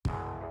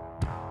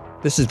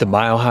This is the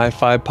Mile High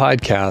 5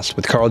 podcast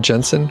with Carl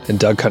Jensen and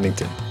Doug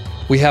Cunnington.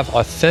 We have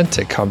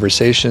authentic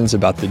conversations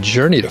about the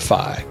journey to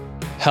FI,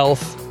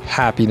 health,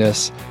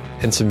 happiness,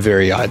 and some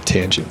very odd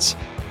tangents.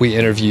 We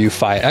interview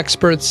FI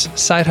experts,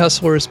 side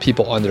hustlers,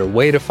 people on their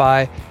way to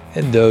FI,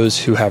 and those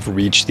who have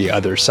reached the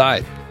other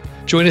side.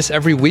 Join us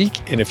every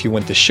week, and if you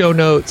want the show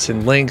notes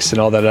and links and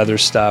all that other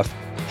stuff,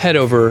 head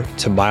over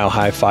to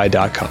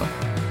milehighfi.com.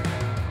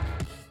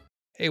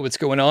 Hey, what's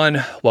going on?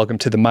 Welcome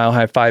to the Mile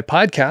High 5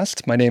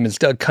 podcast. My name is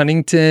Doug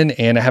Cunnington,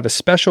 and I have a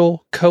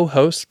special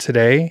co-host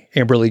today,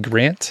 Amberly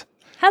Grant.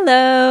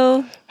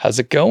 Hello. How's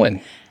it going?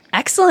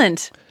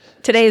 Excellent.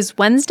 Today is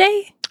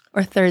Wednesday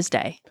or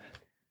Thursday?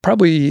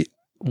 Probably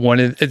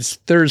it's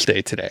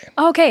Thursday today.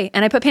 Okay,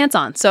 and I put pants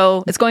on,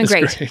 so it's going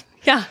great.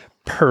 Yeah.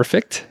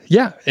 Perfect.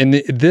 Yeah. And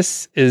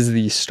this is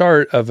the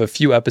start of a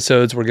few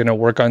episodes we're going to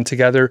work on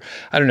together.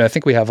 I don't know. I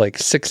think we have like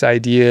 6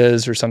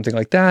 ideas or something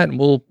like that. And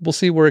we'll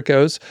see where it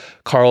goes.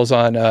 Carl's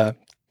on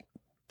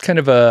kind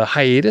of a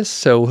hiatus,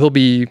 so he'll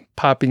be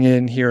popping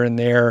in here and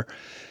there.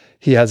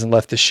 He hasn't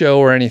left the show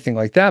or anything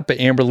like that, but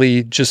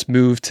Amberly just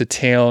moved to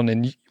town,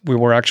 and we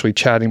were actually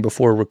chatting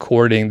before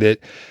recording that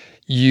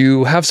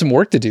you have some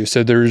work to do.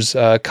 So there's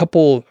a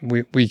couple,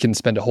 we can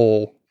spend a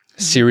whole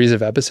series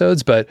of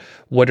episodes, but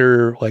what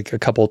are like a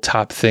couple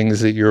top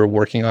things that you're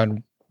working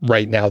on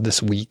right now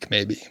this week,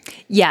 maybe?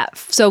 Yeah.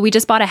 So we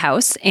just bought a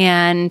house,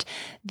 and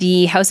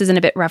the house is in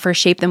a bit rougher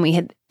shape than we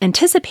had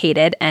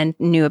anticipated and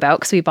knew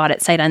about because we bought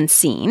it sight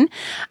unseen.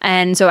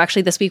 And so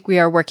actually this week we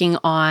are working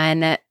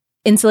on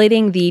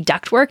insulating the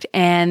ductwork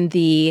and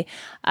the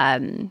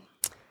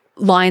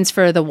lines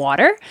for the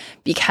water,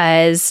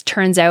 because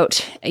turns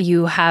out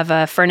you have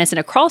a furnace in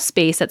a crawl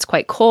space that's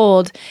quite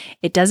cold.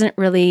 It doesn't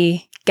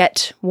really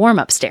get warm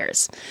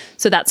upstairs.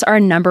 So that's our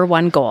number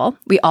one goal.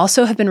 We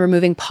also have been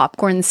removing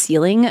popcorn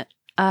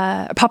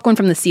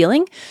from the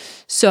ceiling.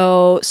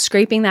 So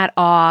scraping that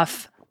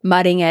off,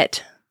 mudding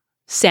it,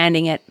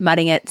 sanding it,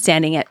 mudding it,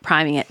 sanding it,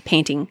 priming it,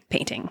 painting.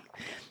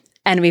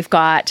 And we've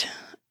got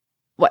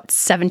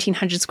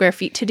 1,700 square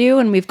feet to do,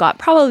 and we've got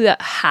probably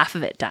about half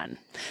of it done.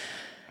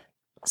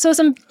 So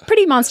some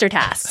pretty monster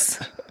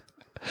tasks.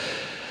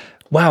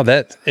 Wow,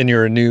 and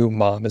you're a new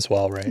mom as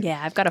well, right?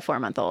 Yeah, I've got a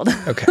 4-month-old.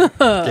 Okay.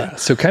 Yeah.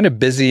 So kind of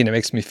busy, and it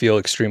makes me feel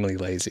extremely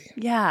lazy.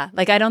 Yeah.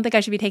 Like I don't think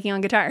I should be taking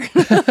on guitar.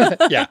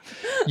 Yeah.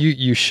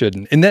 You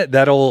shouldn't. And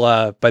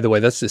that'll by the way,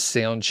 that's the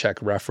sound check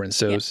reference.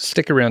 So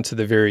Stick around to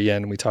the very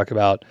end. We talk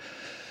about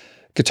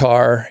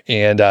guitar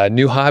and a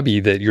new hobby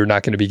that you're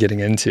not going to be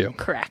getting into.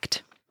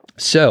 Correct.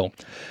 So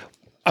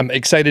I'm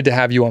excited to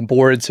have you on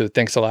board. So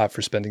thanks a lot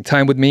for spending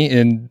time with me.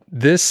 And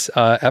this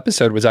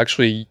episode was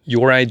actually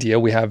your idea.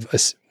 We have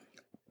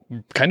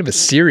kind of a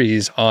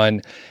series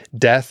on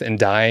death and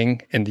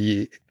dying and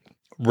the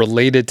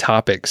related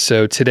topics.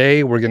 So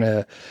today we're going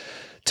to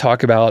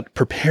talk about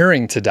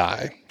preparing to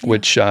die,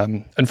 which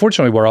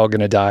unfortunately we're all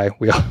going to die.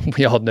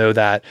 We all know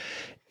that.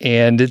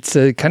 And it's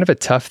a kind of a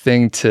tough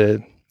thing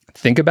to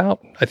think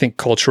about. I think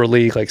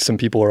culturally, like some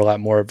people are a lot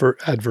more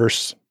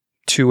adverse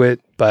to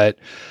it, but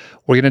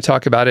we're going to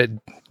talk about it,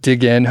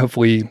 dig in.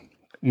 Hopefully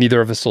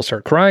neither of us will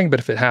start crying, but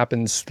if it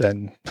happens,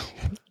 then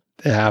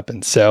it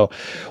happens. So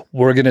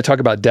we're going to talk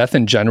about death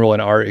in general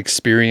and our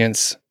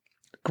experience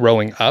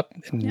growing up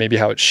and maybe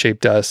how it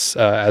shaped us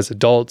as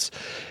adults,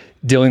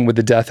 dealing with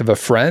the death of a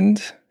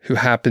friend who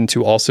happened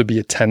to also be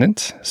a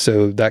tenant.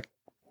 So that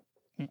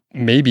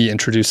maybe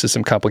introduces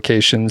some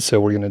complications.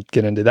 So we're going to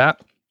get into that.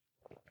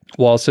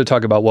 We'll also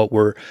talk about what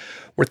we're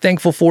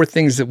thankful for,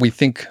 things that we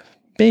think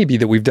maybe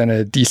that we've done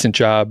a decent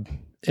job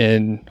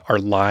in our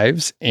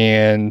lives,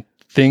 and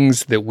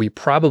things that we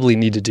probably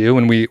need to do,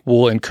 and we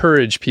will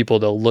encourage people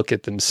to look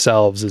at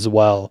themselves as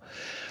well.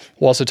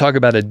 We'll also talk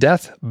about a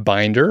death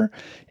binder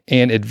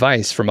and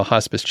advice from a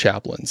hospice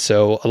chaplain.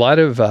 So a lot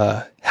of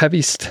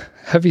heavy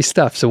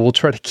stuff. So we'll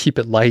try to keep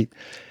it light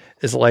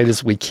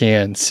as we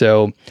can.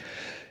 So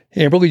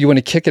Amberly, you want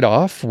to kick it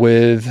off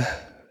with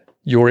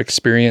your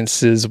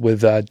experiences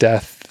with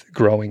death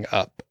growing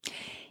up?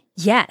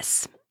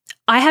 Yes.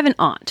 I have an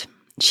aunt.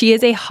 She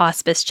is a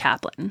hospice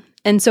chaplain.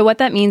 And so what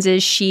that means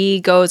is she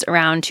goes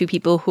around to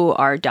people who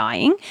are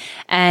dying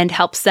and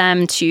helps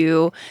them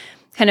to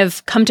kind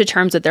of come to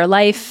terms with their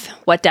life,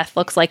 what death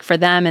looks like for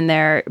them and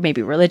their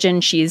maybe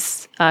religion.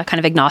 She's kind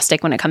of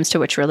agnostic when it comes to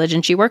which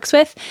religion she works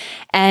with,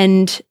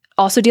 and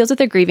also deals with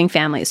their grieving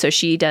families. So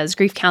she does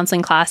grief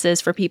counseling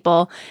classes for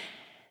people.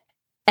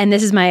 And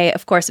this is my,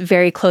 of course,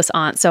 very close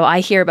aunt. So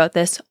I hear about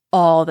this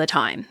all the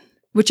time,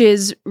 which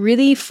is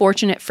really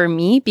fortunate for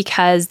me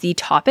because the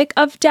topic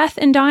of death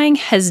and dying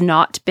has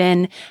not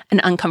been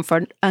an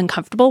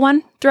uncomfortable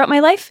one throughout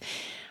my life.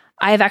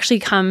 I have actually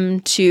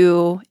come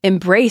to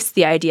embrace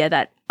the idea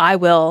that I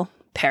will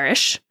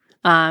perish.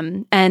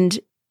 And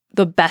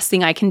the best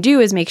thing I can do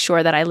is make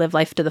sure that I live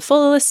life to the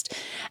fullest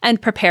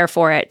and prepare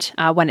for it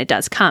when it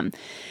does come.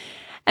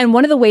 And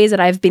one of the ways that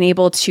I've been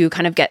able to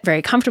kind of get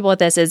very comfortable with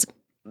this is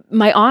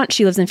my aunt,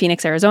 she lives in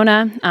Phoenix,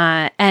 Arizona.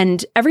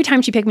 And every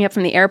time she picked me up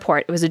from the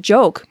airport, it was a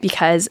joke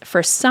because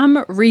for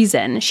some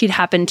reason she'd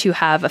happened to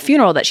have a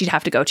funeral that she'd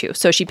have to go to.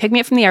 So she'd pick me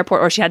up from the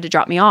airport or she had to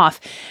drop me off.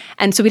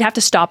 And so we'd have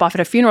to stop off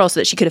at a funeral so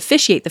that she could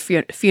officiate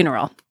the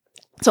funeral.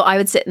 So I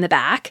would sit in the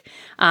back,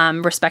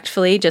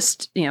 respectfully,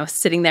 just,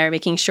 sitting there,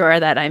 making sure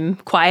that I'm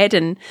quiet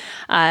and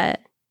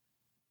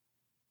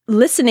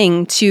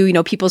listening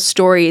to, people's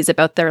stories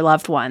about their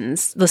loved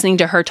ones, listening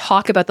to her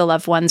talk about the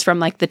loved ones from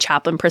like the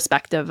chaplain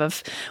perspective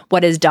of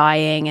what is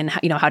dying and,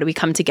 how do we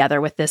come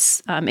together with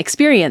this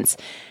experience.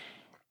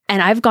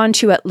 And I've gone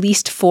to at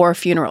least 4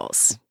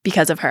 funerals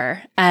because of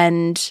her.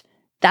 And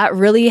that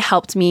really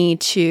helped me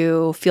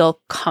to feel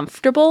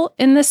comfortable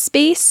in this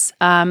space,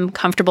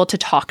 comfortable to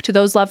talk to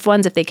those loved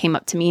ones if they came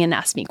up to me and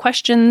asked me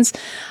questions,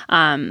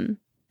 and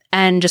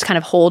just kind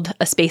of hold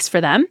a space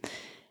for them.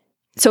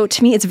 So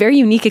to me, it's a very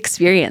unique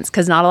experience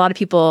because not a lot of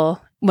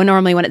people,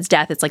 normally when it's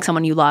death, it's like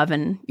someone you love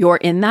and you're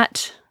in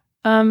that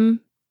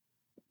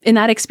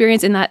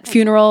experience, in that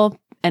funeral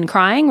and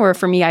crying, where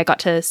for me, I got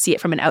to see it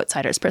from an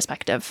outsider's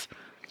perspective.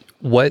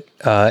 What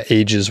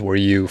ages were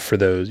you for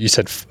those? You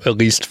said at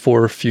least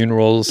 4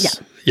 funerals. Yeah.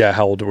 Yeah.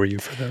 How old were you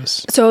for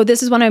those? So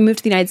this is when I moved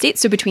to the United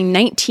States. So between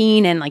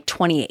 19 and like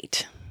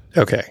 28.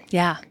 Okay.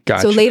 Yeah.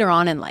 Gotcha. So later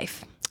on in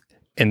life.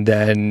 And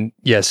then,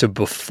 so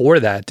before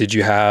that, did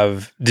you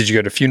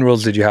go to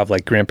funerals? Did you have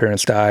like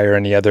grandparents die or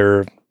any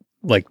other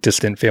like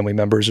distant family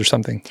members or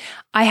something?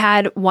 I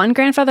had one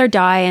grandfather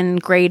die in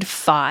grade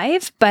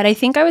 5, but I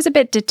think I was a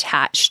bit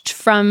detached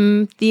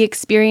from the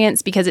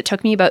experience because it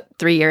took me about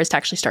 3 years to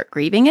actually start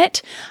grieving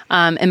it.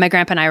 And my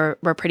grandpa and I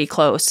were pretty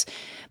close.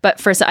 But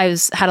first, I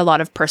had a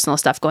lot of personal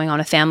stuff going on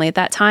with family at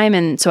that time.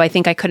 And so I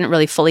think I couldn't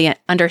really fully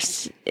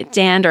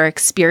understand or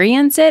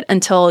experience it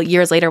until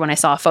years later when I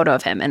saw a photo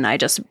of him. And I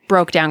just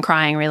broke down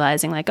crying,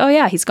 realizing like, oh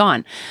yeah, he's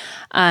gone.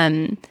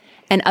 And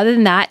other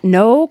than that,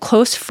 no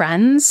close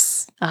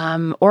friends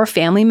or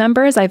family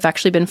members. I've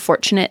actually been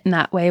fortunate in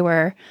that way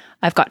where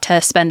I've got to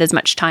spend as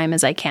much time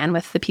as I can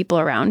with the people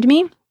around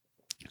me.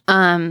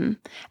 And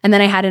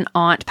then I had an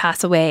aunt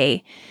pass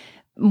away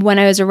when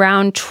I was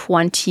around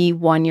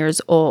 21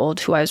 years old,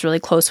 who I was really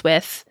close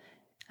with.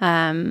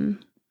 And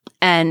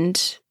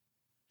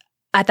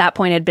at that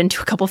point, I'd been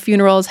to a couple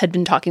funerals, had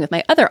been talking with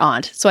my other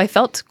aunt. So I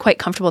felt quite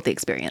comfortable with the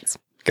experience.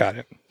 Got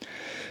it.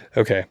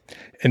 Okay.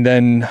 And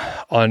then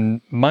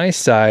on my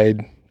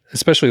side,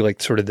 especially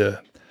like sort of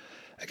the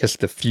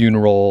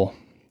funeral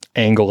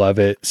angle of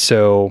it.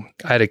 So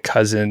I had a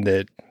cousin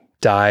that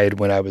died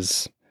when I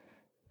was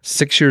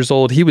 6 years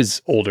old. He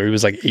was older. He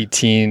was like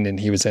 18 and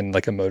he was in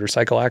like a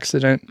motorcycle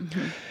accident.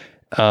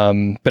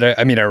 Mm-hmm. But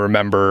I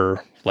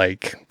remember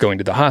like going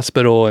to the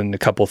hospital and a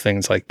couple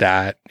things like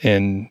that.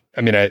 And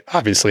I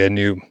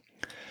knew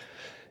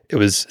it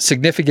was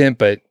significant,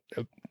 but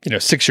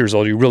 6 years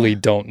old, you really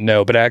don't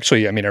know. But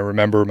actually, I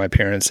remember my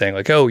parents saying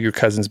like, oh, your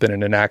cousin's been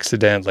in an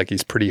accident. Like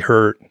he's pretty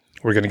hurt.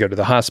 We're going to go to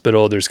the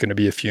hospital. There's going to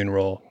be a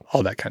funeral,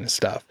 all that kind of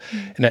stuff.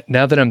 Mm-hmm. And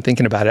now that I'm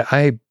thinking about it,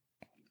 I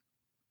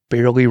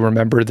barely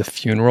remember the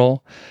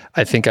funeral.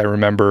 I think I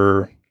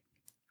remember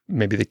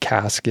maybe the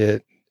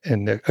casket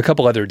and a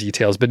couple other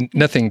details, but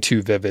nothing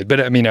too vivid. But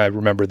I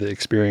remember the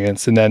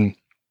experience. And then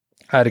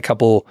I had a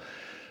couple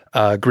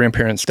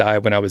grandparents die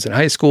when I was in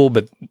high school,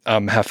 but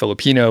I'm half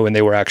Filipino and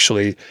they were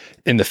actually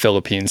in the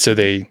Philippines. So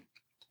they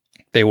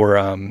were,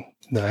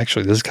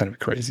 actually, this is kind of a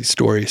crazy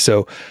story.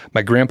 So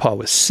my grandpa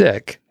was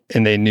sick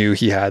and they knew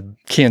he had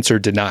cancer,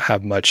 did not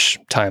have much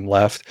time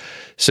left.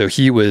 So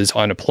he was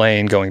on a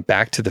plane going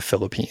back to the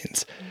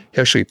Philippines.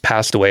 He actually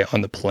passed away on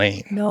the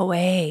plane. No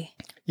way.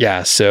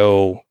 Yeah.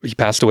 So he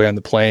passed away on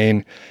the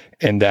plane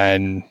and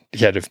then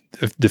he had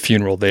the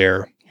funeral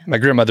there. Yeah. My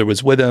grandmother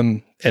was with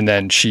him and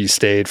then she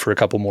stayed for a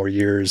couple more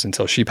years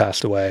until she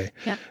passed away.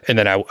 Yeah. And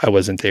then I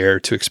wasn't there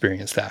to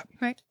experience that.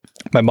 Right.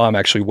 My mom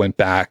actually went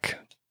back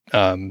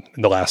in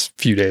the last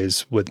few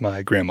days with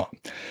my grandma.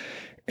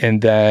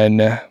 And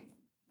then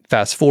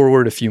fast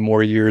forward a few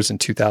more years, in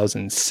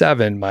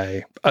 2007,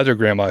 my other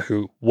grandma,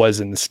 who was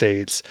in the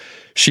States,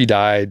 she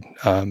died,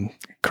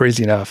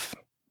 crazy enough,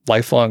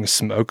 lifelong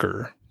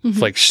smoker. Mm-hmm.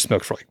 Like she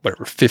smoked for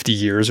 50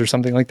 years or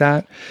something like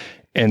that.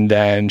 And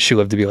then she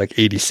lived to be like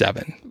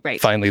 87.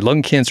 Right. Finally,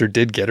 lung cancer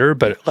did get her,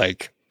 but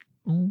like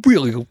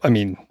really,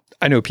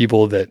 I know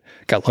people that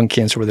got lung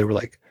cancer where they were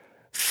like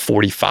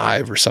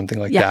 45 or something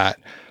like that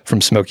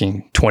from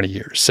smoking 20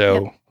 years.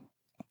 So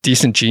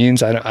decent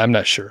genes. I'm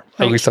not sure,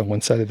 right. At least on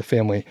one side of the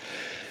family.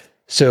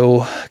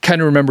 So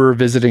kind of remember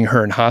visiting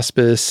her in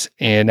hospice.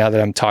 And now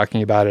that I'm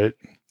talking about it,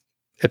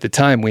 at the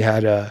time we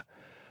had a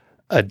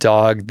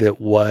dog that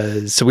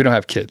was, so we don't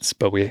have kids,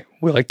 but we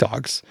like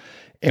dogs.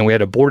 And we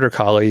had a border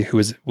collie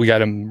we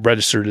got him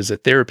registered as a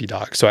therapy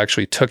dog. So I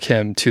actually took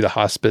him to the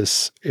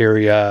hospice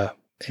area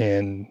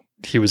and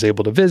he was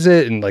able to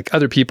visit and like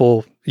other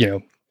people,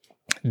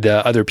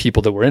 the other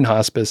people that were in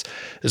hospice,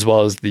 as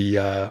well as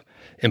the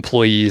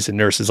employees and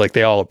nurses, like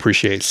they all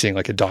appreciate seeing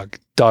like a dog.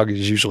 Dog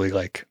is usually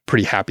like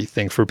pretty happy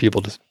thing for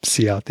people to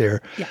see out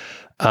there.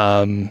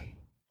 Yeah.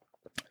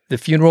 The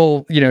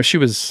funeral, she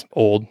was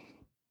old,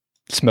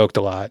 smoked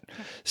a lot.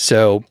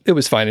 So it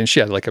was fine. And she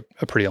had like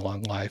a pretty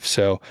long life.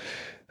 So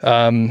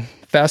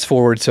fast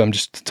forward. So I'm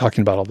just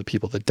talking about all the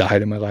people that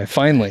died in my life.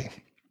 Finally,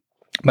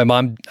 my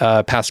mom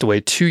passed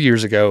away 2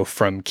 years ago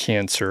from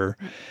cancer.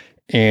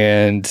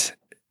 And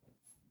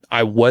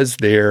I was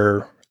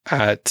there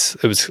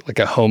it was like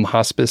a home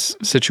hospice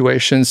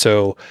situation.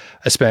 So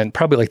I spent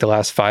probably like the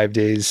last 5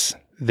 days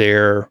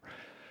there.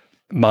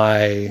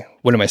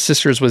 One of my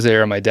sisters was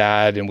there and my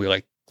dad, and we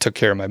like took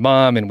care of my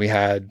mom, and we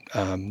had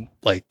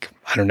like,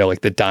 I don't know,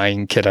 like the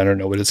dying kit. I don't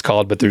know what it's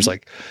called, but there's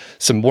like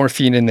some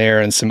morphine in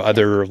there and some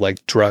other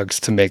like drugs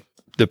to make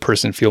the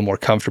person feel more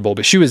comfortable.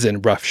 But she was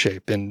in rough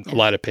shape and a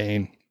lot of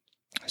pain.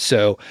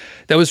 So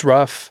that was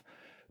rough,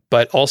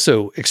 but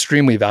also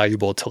extremely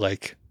valuable to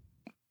like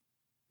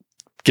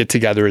get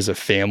together as a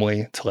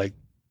family to like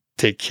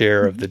take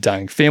care of the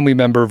dying family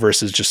member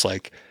versus just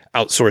like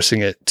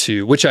outsourcing it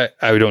to, which I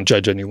don't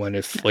judge anyone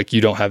if like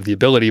you don't have the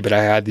ability, but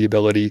I had the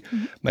ability.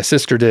 My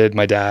sister did,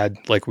 my dad,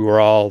 like we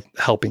were all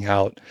helping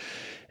out.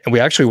 And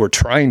we actually were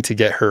trying to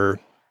get her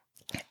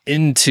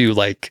into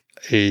like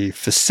a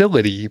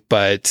facility,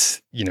 but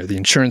you know, the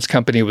insurance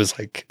company was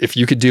like, if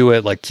you could do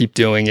it, like keep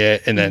doing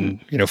it. And then,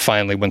 you know,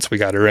 finally, once we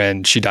got her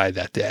in, she died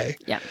that day.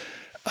 Yeah.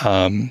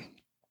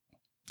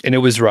 And it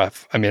was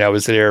rough. I mean, I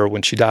was there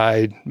when she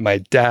died. My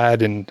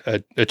dad and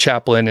a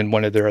chaplain and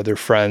one of their other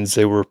friends,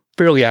 they were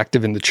fairly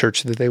active in the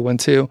church that they went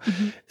to.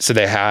 So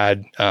they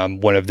had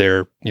one of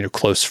their, you know,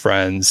 close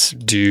friends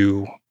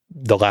do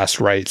the last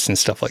rites and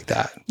stuff like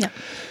that. Yeah.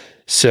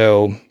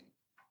 So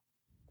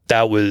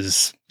that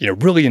was, you know,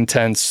 really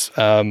intense.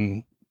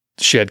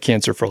 She had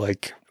cancer for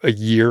like a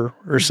year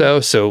or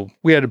so. So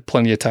we had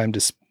plenty of time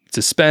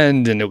to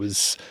spend, and it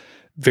was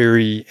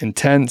very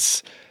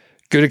intense.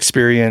 Good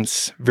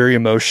experience, very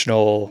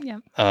emotional,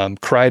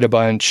 cried a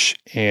bunch,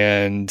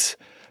 and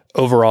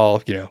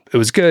overall, you know, it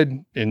was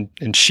good, and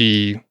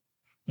she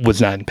was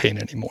not in pain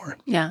anymore.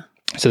 Yeah.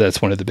 So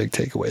that's one of the big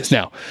takeaways.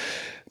 Now,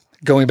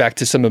 going back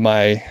to some of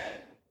my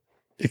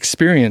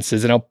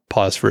experiences, and I'll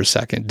pause for a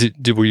second.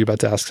 Were you about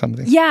to ask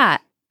something? Yeah.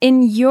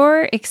 In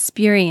your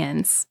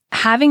experience,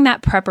 having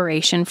that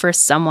preparation for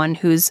someone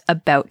who's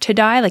about to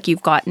die, like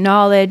you've got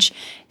knowledge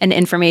and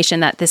information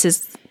that this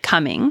is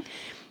coming,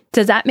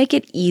 does that make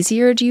it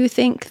easier, do you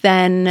think,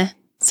 than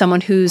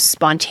someone who's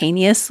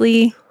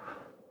spontaneously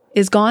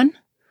is gone?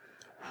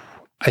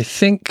 I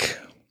think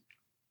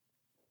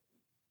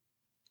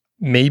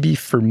maybe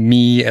for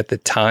me at the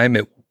time,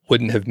 it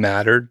wouldn't have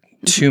mattered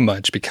too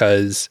much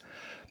because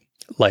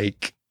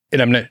like,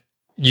 and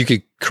you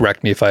could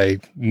correct me if I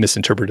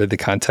misinterpreted the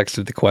context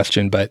of the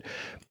question, but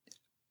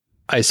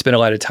I spent a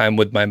lot of time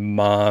with my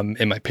mom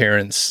and my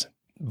parents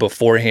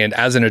beforehand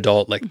as an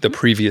adult, like the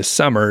previous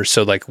summer.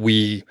 So like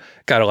we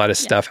got a lot of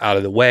stuff out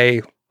of the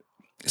way.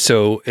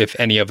 So if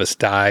any of us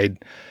died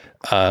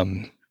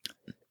in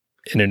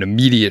an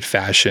immediate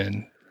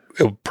fashion,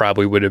 it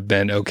probably would have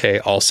been okay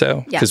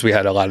also because we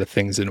had a lot of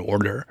things in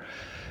order.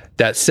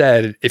 That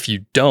said, if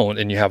you don't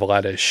and you have a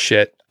lot of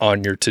shit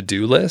on your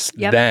to-do list,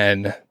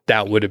 then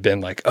that would have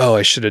been like, oh,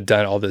 I should have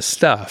done all this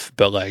stuff.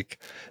 But like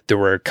there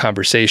were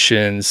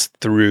conversations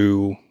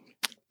through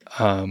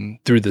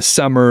the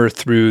summer,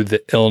 through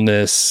the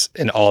illness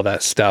and all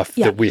that stuff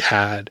that we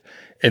had.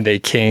 And they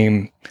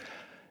came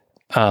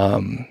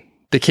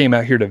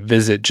out here to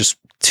visit just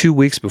 2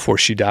 weeks before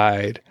she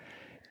died.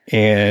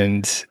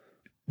 And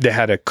they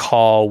had a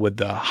call with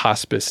the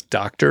hospice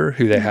doctor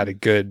who they had a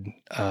good,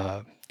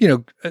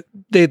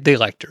 they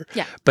liked her.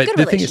 Yeah. But good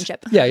the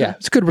relationship. Thing is,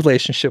 it's a good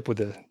relationship with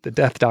the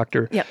death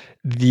doctor. Yep.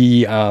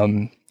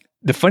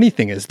 The funny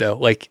thing is though,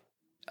 like,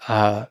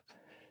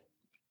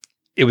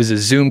 it was a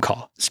Zoom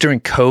call. It's during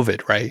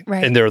COVID, right?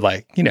 And they're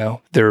like, you know,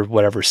 they're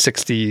whatever,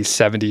 60,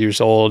 70 years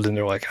old. And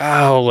they're like,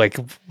 oh, like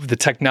the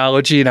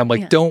technology. And I'm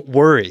like, don't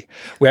worry.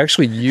 We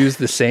actually use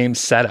the same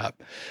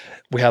setup.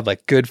 We had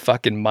like good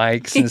fucking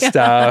mics and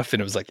stuff.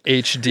 And it was like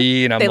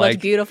HD. And I'm they like,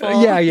 looked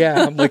beautiful.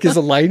 Yeah. I'm like, is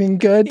the lighting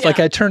good? Like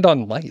I turned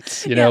on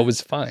lights, you know, it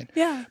was fine.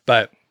 Yeah.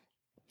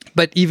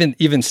 But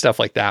even stuff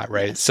like that,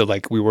 right? So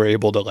like we were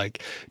able to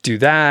like do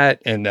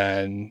that. And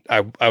then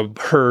I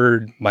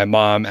heard my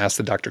mom ask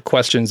the doctor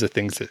questions, the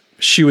things that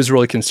she was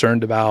really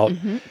concerned about.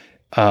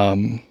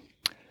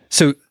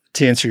 So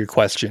to answer your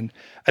question,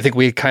 I think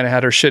we kind of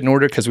had our shit in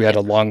order because we had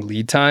a long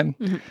lead time.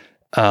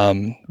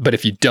 But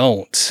if you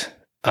don't,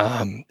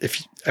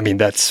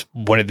 that's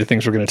one of the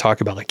things we're going to talk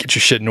about, like get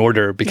your shit in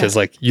order because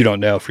like you don't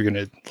know if you're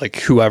going to, like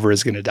whoever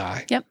is going to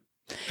die.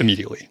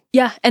 Immediately.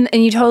 Yeah. And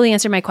you totally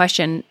answered my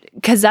question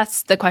because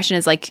that's the question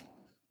is like,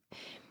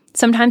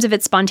 sometimes if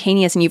it's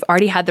spontaneous and you've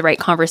already had the right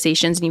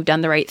conversations and you've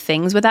done the right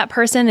things with that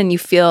person and you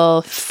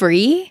feel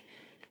free,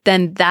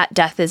 then that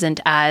death isn't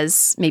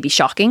as maybe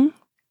shocking.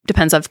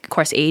 Depends of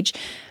course age.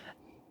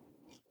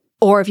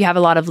 Or if you have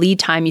a lot of lead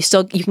time,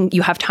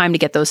 you have time to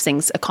get those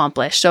things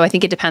accomplished. So I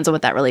think it depends on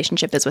what that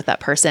relationship is with that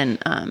person,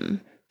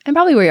 and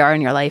probably where you are in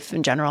your life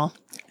in general.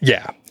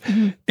 Yeah,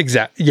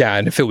 exactly. Yeah,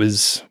 and if it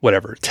was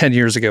whatever 10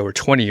 years ago or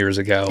 20 years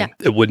ago,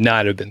 it would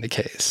not have been the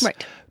case.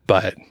 Right.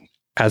 But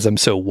as I'm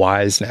so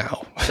wise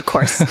now, of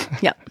course,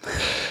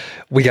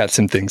 we got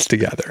some things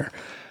together.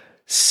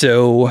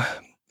 So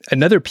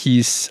another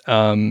piece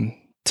to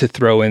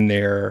throw in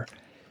there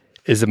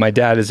is that my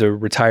dad is a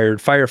retired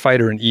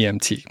firefighter and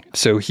EMT.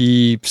 So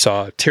he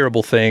saw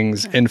terrible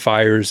things in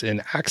fires,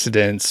 in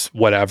accidents,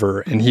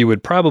 whatever. And he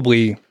would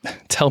probably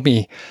tell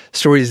me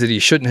stories that he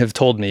shouldn't have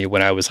told me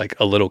when I was like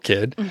a little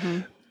kid.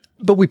 Mm-hmm.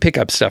 But we pick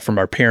up stuff from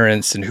our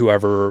parents and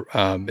whoever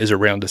is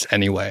around us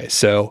anyway.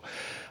 So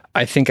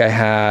I think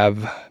I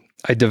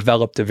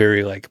developed a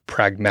very like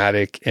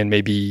pragmatic and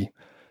maybe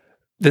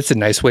that's a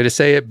nice way to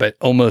say it, but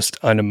almost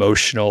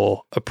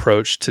unemotional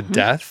approach to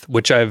death,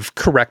 which I've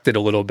corrected a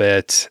little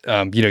bit.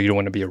 You don't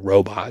want to be a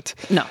robot.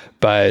 No.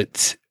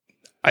 But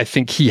I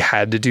think he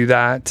had to do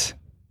that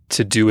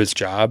to do his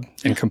job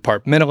and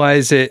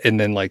compartmentalize it and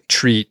then like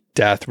treat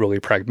death really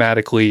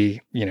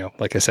pragmatically.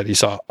 Like I said, he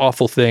saw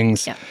awful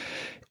things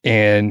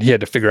and he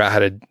had to figure out how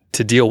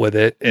to deal with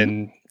it.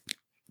 And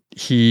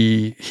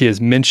he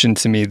has mentioned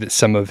to me that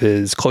some of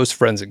his close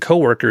friends and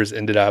coworkers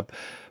ended up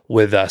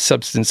with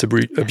substance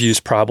abuse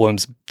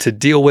problems to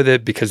deal with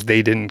it because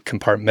they didn't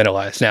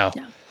compartmentalize. Now,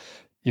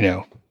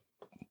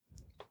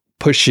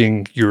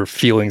 pushing your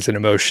feelings and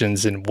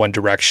emotions in one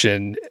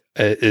direction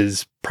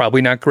is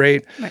probably not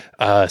great.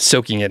 Right.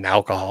 Soaking it in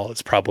alcohol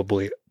is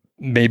probably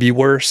maybe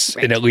worse.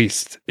 Right. And at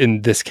least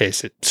in this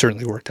case, it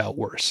certainly worked out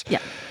worse.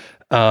 Yeah.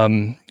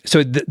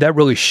 So that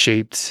really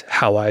shaped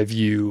how I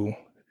view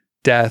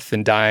death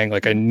and dying.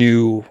 Like I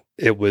knew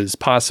it was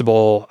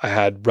possible. I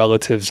had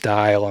relatives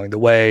die along the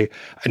way.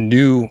 I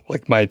knew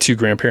like my two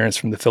grandparents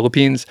from the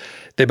Philippines,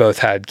 they both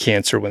had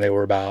cancer when they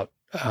were about,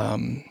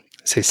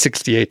 say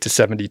 68 to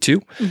 72.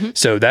 Mm-hmm.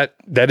 So that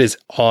is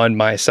on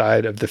my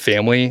side of the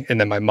family. And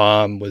then my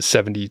mom was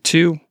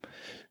 72,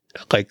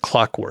 like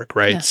clockwork,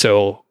 right? Yeah.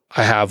 So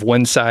I have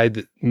one side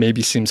that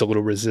maybe seems a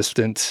little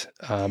resistant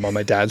on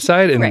my dad's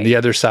side, and the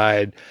other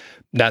side,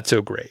 not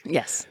so great.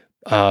 Yes.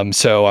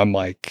 So I'm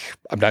like,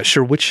 I'm not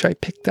sure which I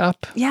picked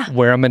up,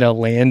 where I'm going to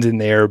land in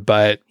there,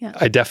 but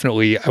I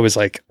was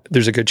like,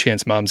 there's a good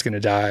chance mom's going to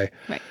die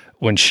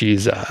when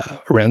she's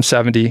around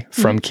 70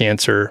 from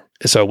cancer.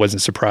 So I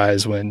wasn't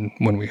surprised when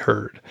we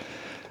heard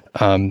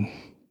that,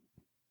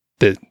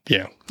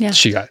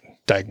 she got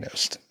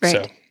diagnosed.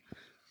 Right.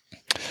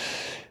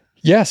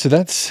 So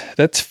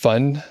that's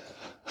fun.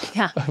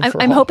 Yeah.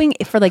 I'm hoping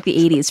for like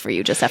the 80s for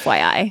you, just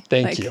FYI.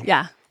 Thank you.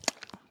 Yeah.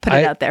 Put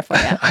it out there for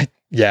you.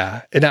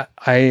 Yeah. And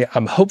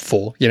I'm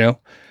hopeful,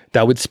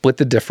 that would split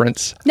the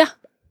difference. Yeah.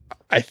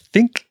 I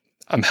think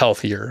I'm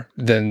healthier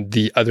than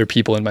the other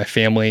people in my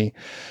family,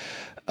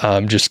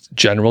 just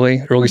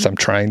generally, or at least I'm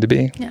trying to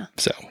be. Yeah.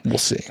 So we'll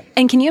see.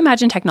 And can you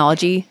imagine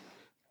technology,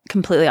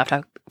 completely off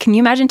topic, can you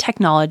imagine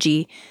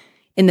technology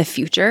in the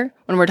future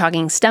when we're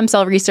talking stem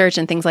cell research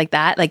and things like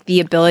that? Like the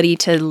ability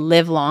to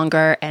live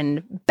longer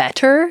and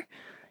better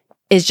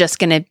is just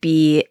going to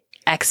be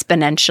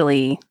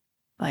exponentially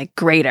like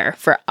greater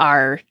for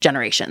our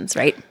generations,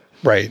 right?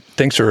 Right.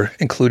 Thanks for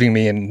including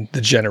me in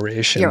the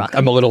generation. You're welcome.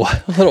 I'm a little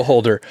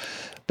older.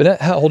 But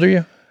how old are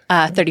you?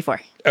 34.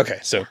 Okay.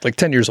 So like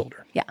 10 years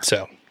older. Yeah.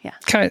 So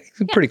kind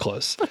of pretty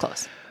close. We're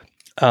close.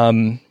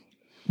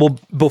 Well,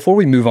 before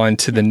we move on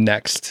to the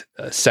next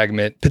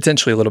segment,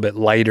 potentially a little bit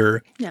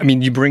lighter, I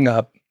mean, you bring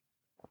up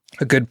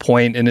a good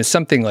point, and it's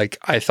something like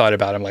I thought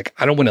about. I'm like,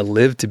 I don't want to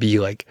live to be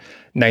like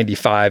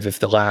 95 if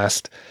the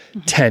last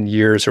 10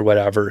 years or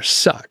whatever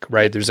suck,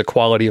 right? There's a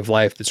quality of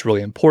life that's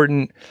really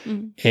important.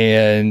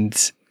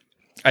 And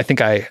I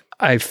think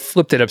I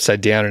flipped it upside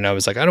down and I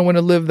was like, I don't want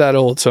to live that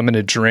old, so I'm going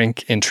to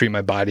drink and treat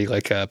my body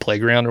like a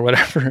playground or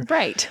whatever.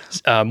 Right.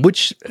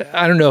 Which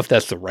I don't know if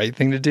that's the right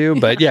thing to do,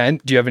 but and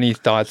do you have any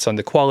thoughts on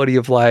the quality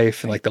of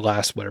life and like the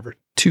last,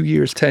 2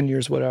 years, 10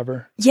 years,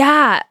 whatever?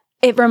 Yeah.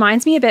 It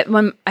reminds me a bit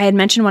when I had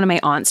mentioned one of my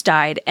aunts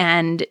died,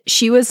 and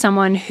she was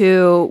someone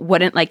who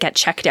wouldn't like get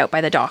checked out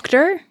by the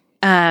doctor.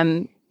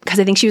 Because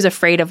I think she was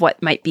afraid of what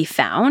might be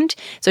found.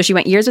 So she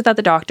went years without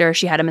the doctor.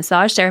 She had a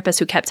massage therapist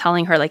who kept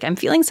telling her, like, I'm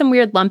feeling some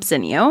weird lumps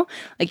in you.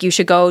 Like, you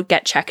should go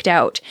get checked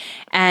out.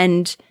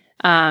 And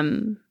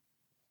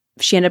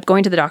she ended up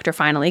going to the doctor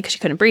finally because she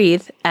couldn't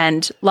breathe.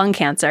 And lung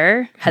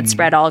cancer had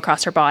spread all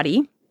across her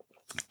body.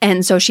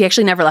 And so she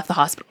actually never left the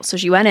hospital. So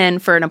she went in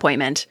for an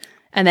appointment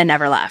and then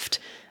never left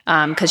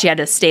because she had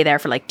to stay there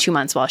for like 2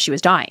 months while she was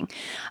dying.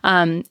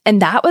 And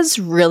that was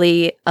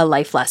really a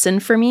life lesson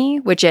for me,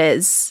 which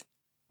is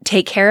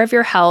take care of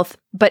your health,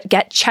 but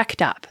get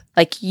checked up.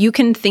 Like you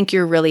can think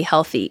you're really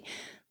healthy,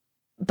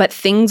 but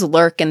things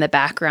lurk in the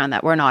background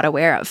that we're not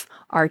aware of.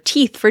 Our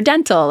teeth for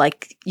dental,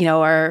 like,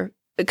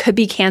 it could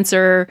be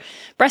cancer,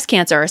 breast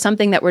cancer, or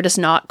something that we're just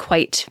not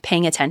quite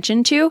paying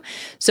attention to.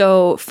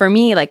 So for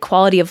me, like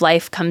quality of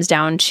life comes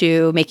down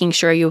to making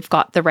sure you've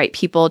got the right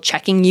people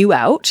checking you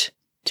out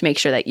to make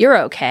sure that you're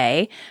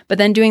okay, but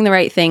then doing the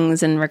right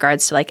things in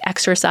regards to like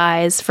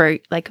exercise for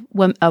like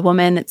a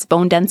woman, it's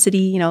bone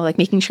density, like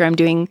making sure I'm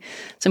doing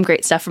some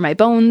great stuff for my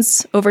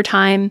bones over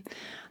time.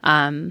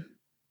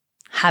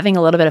 Having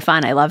a little bit of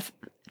fun. I love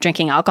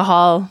drinking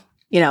alcohol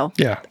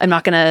Yeah. I'm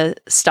not going to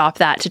stop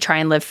that to try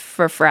and live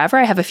for forever.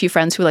 I have a few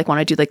friends who like want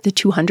to do like the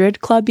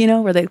 200 club,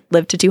 where they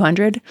live to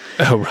 200.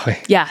 Oh, really?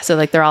 Yeah. So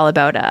like they're all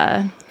about,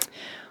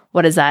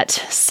 what is that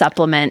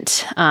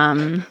supplement?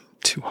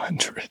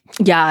 200.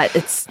 Yeah,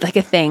 it's like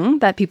a thing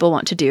that people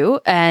want to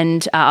do.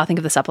 And I'll think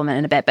of the supplement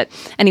in a bit. But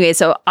anyway,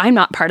 so I'm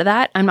not part of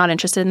that. I'm not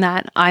interested in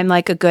that. I'm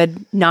like a good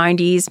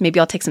 90s. Maybe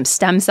I'll take some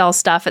stem cell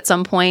stuff at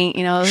some point,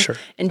 Sure.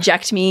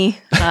 Inject me,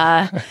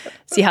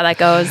 see how that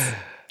goes,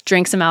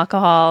 drink some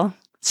alcohol,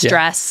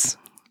 stress,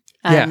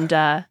 and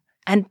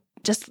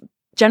just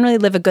generally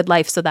live a good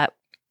life so that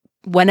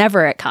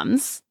whenever it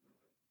comes,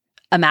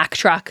 a Mack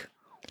truck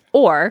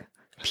or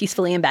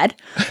peacefully in bed,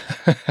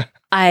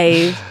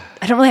 I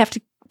don't really have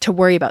to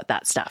worry about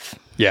that stuff.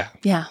 Yeah.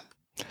 Yeah.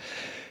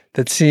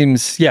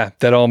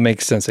 That all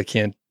makes sense. I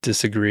can't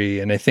disagree.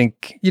 And I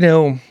think,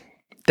 the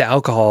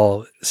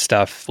alcohol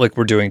stuff, like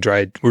we're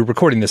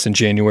recording this in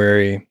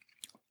January.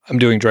 I'm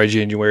doing dry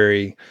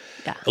January.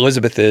 Yeah.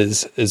 Elizabeth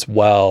is as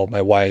well,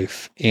 my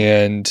wife.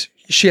 And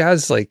she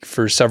has like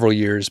for several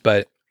years,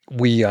 but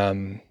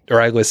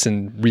I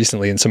listened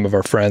recently and some of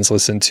our friends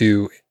listened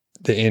to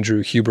the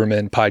Andrew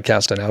Huberman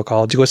podcast on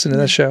alcohol. Did you listen to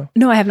that show?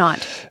 No, I have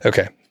not.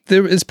 Okay.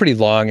 It's pretty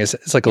long.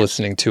 It's like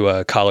listening to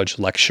a college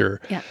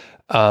lecture. Yeah.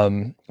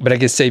 But I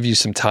could save you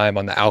some time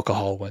on the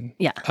alcohol one.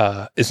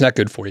 Yeah. It's not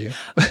good for you.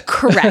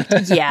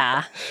 Correct.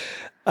 Yeah.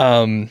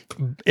 And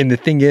the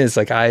thing is,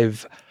 like,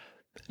 I've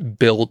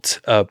built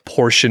a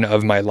portion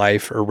of my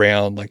life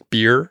around like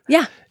beer.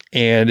 Yeah.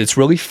 And it's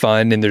really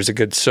fun and there's a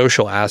good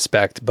social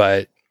aspect,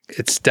 but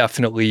it's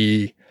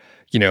definitely,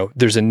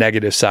 there's a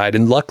negative side.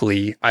 And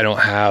luckily I don't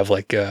have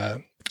like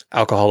a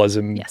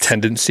alcoholism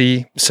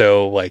tendency.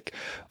 So like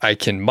I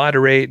can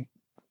moderate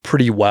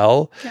pretty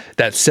well. Yeah.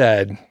 That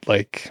said,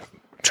 like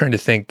I'm trying to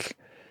think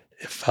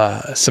if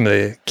some of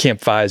the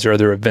campfires or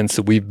other events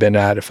that we've been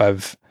at, if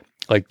I've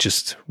like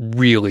just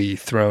really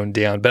thrown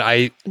down, but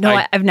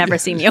I've never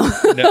seen you.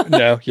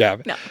 No.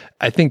 No.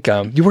 I think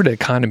you were at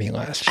Economy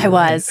last year. I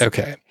was. Right?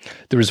 Okay.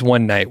 There was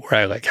one night where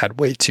I like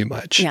had way too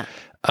much. Yeah.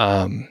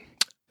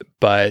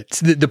 But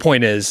the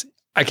point is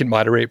I can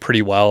moderate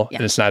pretty well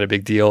and it's not a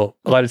big deal.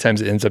 A lot of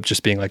times it ends up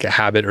just being like a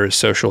habit or a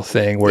social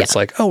thing where it's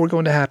like, oh, we're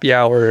going to happy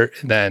hour.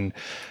 And then,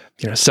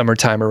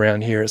 summertime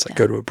around here is like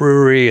go to a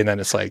brewery and then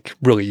it's like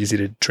really easy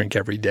to drink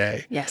every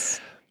day. Yes.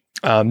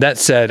 That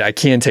said, I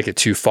can take it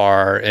too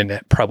far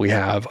and probably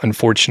have,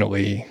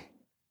 unfortunately,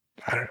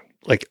 I don't know,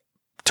 like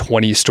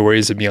 20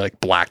 stories of me like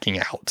blacking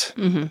out,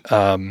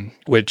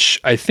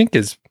 which I think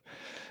is,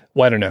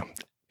 I don't know.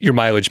 Your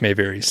mileage may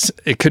vary.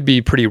 It could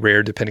be pretty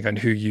rare depending on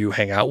who you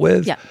hang out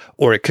with,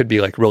 or it could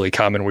be like really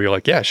common where you're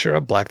like, yeah, sure,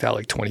 I've blacked out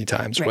like 20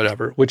 times or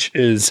whatever, which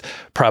is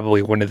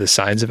probably one of the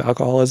signs of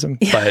alcoholism.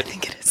 Yeah, but I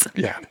think it is.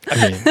 Yeah,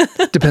 I mean,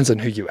 depends on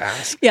who you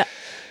ask. Yeah.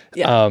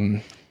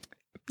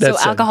 So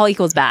alcohol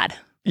equals bad.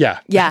 Yeah.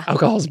 Yeah.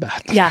 Alcohol's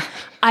bad. Yeah.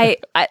 I've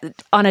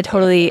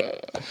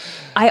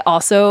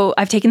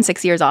taken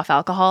 6 years off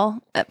alcohol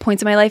at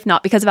points in my life,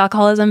 not because of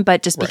alcoholism,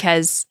 but just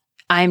because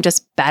I'm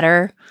just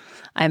better.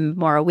 I'm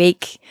more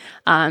awake.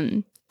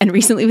 And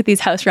recently with these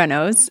house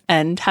renos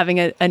and having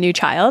a new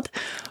child,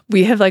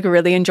 we have like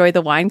really enjoyed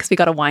the wine because we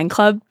got a wine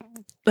club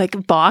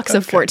like box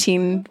of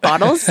 14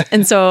 bottles.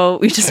 And so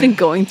we've just been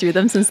going through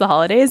them since the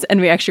holidays.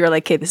 And we actually were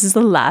like, okay, this is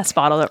the last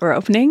bottle that we're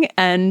opening.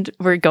 And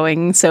we're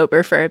going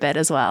sober for a bit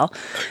as well.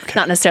 Okay.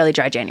 Not necessarily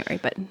dry January,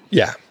 but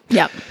yeah.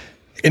 Yeah.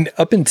 And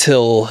up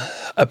until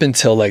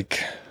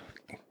like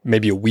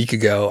maybe a week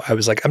ago, I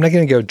was like, I'm not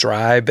going to go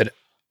dry, but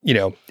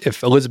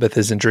if Elizabeth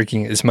isn't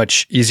drinking, it's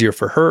much easier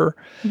for her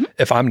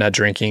if I'm not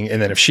drinking.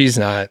 And then if she's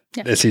not,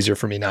 it's easier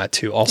for me not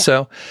to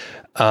also.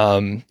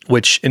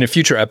 Which in a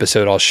future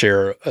episode, I'll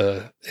share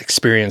a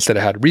experience that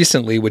I had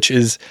recently, which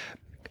is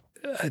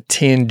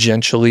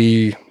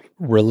tangentially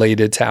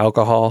related to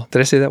alcohol. Did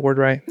I say that word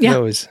right? Yeah. It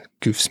always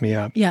goofs me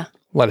up. Yeah.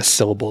 A lot of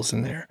syllables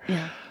in there.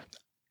 Yeah.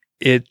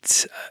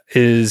 It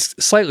is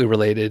slightly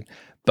related,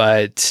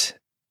 but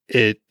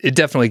it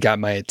definitely got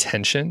my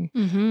attention,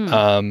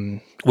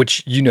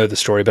 which the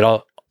story,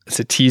 but it's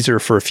a teaser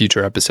for a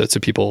future episode, so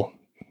people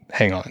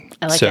hang on.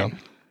 I like it.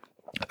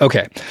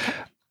 Okay.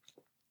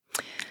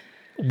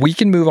 We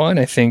can move on,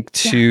 I think,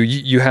 to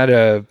you had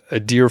a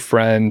dear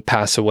friend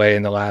pass away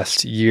in the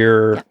last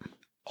year,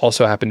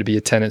 also happened to be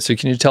a tenant. So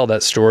can you tell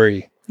that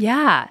story?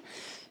 Yeah.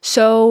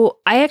 So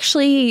I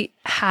actually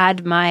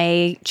had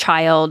my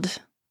child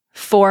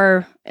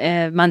 4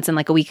 months and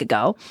like a week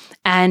ago.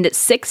 And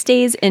 6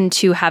 days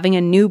into having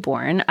a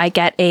newborn, I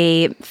get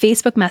a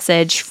Facebook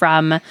message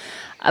from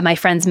my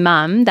friend's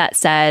mom that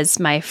says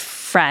my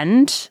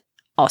friend,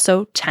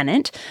 also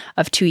tenant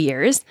of 2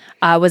 years,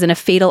 was in a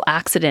fatal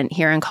accident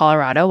here in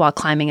Colorado while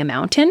climbing a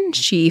mountain.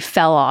 She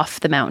fell off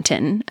the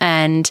mountain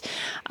and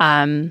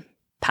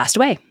passed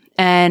away.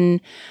 And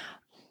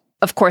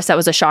of course, that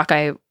was a shock.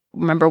 I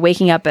remember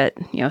waking up at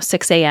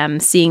 6 a.m.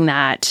 seeing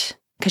that,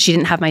 because she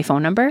didn't have my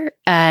phone number.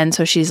 And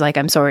so she's like,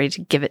 I'm sorry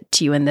to give it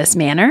to you in this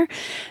manner.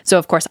 So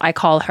of course I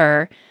call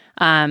her.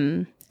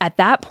 At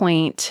that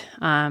point,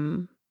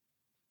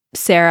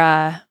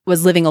 Sarah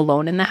was living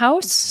alone in the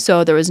house.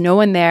 So there was no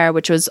one there,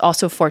 which was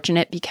also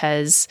fortunate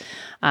because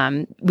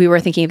we were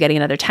thinking of getting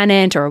another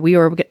tenant, or we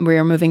were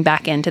moving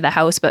back into the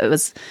house, but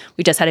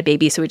we just had a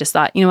baby. So we just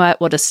thought, you know what,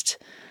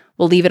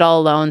 we'll leave it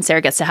all alone.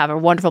 Sarah gets to have a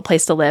wonderful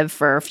place to live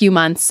for a few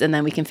months, and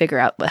then we can figure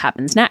out what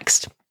happens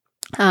next.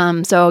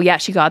 So yeah,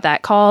 she got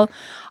that call.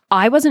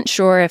 I wasn't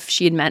sure if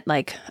she had meant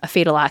like a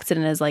fatal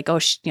accident as like, oh,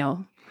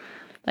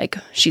 like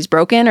she's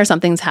broken or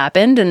something's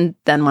happened. And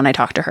then when I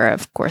talked to her,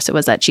 of course, it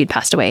was that she'd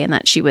passed away and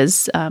that she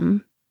was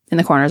in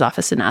the coroner's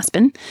office in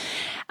Aspen.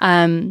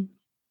 And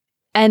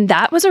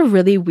that was a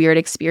really weird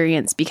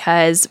experience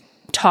because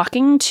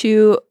talking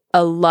to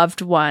a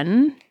loved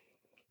one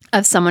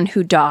of someone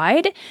who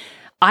died,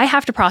 I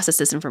have to process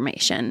this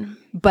information,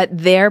 but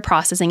they're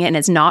processing it, and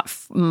it's not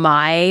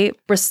my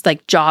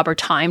like job or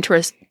time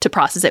to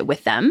process it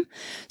with them.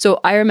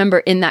 So I remember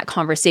in that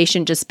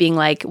conversation just being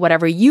like,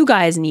 whatever you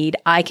guys need,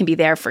 I can be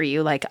there for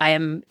you. Like, I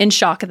am in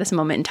shock at this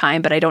moment in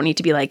time, but I don't need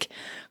to be like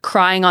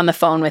crying on the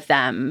phone with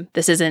them.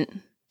 This isn't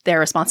their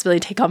responsibility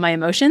to take on my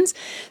emotions.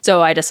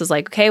 So I just was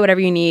like, okay, whatever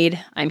you need,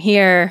 I'm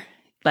here.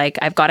 Like,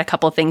 I've got a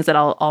couple of things that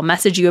I'll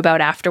message you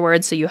about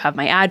afterwards. So you have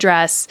my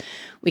address.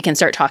 We can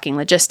start talking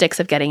logistics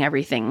of getting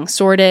everything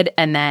sorted,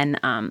 and then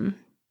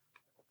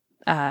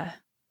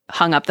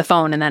hung up the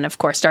phone. And then, of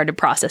course, started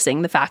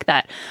processing the fact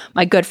that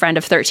my good friend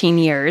of 13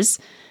 years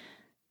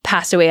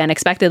passed away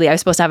unexpectedly. I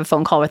was supposed to have a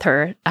phone call with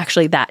her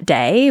actually that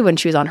day when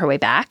she was on her way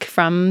back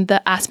from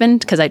the Aspen,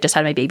 because I just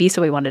had my baby.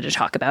 So we wanted to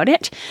talk about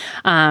it.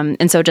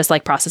 And so just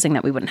like processing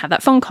that we wouldn't have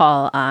that phone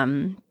call,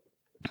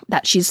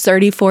 that she's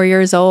 34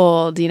 years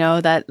old,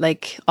 that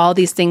like all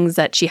these things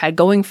that she had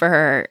going for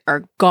her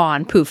are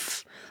gone,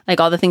 poof. Like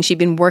all the things she'd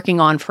been working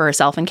on for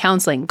herself in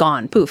counseling,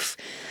 gone, poof.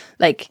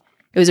 Like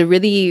it was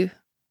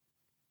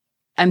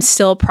I'm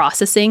still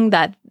processing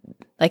that.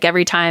 Like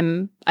every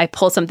time I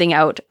pull something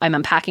out, I'm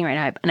unpacking right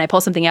now, and I pull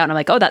something out and I'm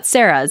like, oh, that's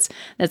Sarah's.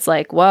 And it's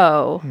like,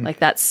 whoa, like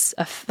that's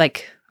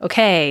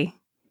okay.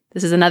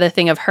 This is another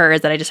thing of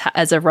hers that I just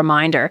as a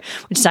reminder,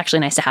 which is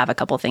actually nice to have a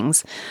couple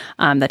things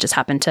that just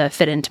happen to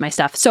fit into my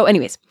stuff. So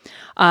anyways,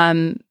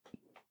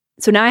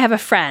 so now I have a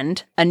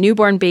friend, a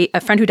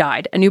friend who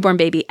died, a newborn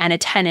baby, and a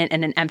tenant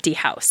in an empty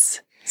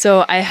house.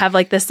 So I have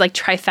like this like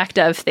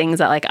trifecta of things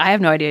that like I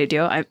have no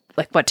idea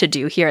what to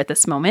do here at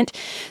this moment.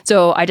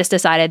 So I just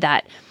decided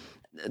that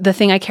the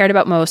thing I cared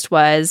about most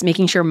was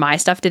making sure my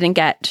stuff didn't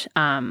get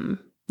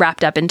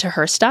wrapped up into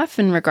her stuff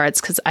in regards,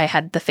 because I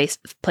had the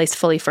place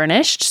fully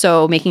furnished.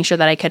 So making sure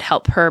that I could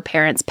help her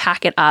parents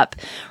pack it up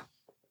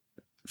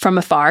from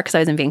afar, because I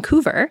was in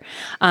Vancouver,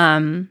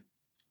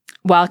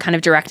 while kind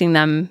of directing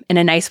them in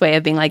a nice way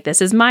of being like,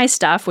 this is my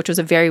stuff, which was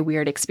a very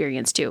weird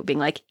experience too, being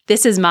like,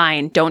 this is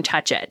mine, don't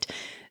touch it.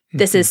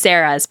 This is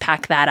Sarah's,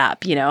 pack that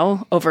up,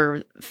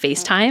 over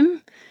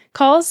FaceTime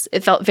calls.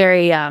 It felt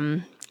very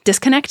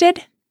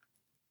disconnected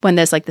when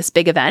there's like this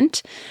big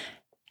event.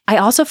 I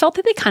also felt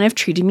that they kind of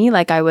treated me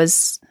like I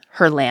was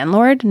her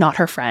landlord, not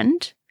her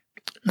friend,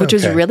 which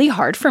was really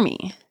hard for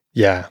me.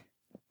 Yeah.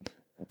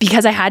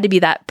 Because I had to be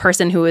that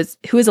person who is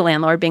a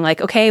landlord, being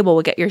like, okay, well,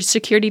 we'll get your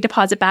security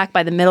deposit back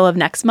by the middle of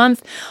next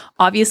month.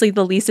 Obviously,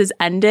 the lease is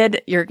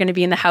ended. You're going to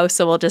be in the house,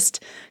 so we'll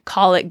just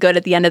call it good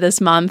at the end of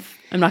this month.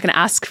 I'm not going to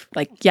ask,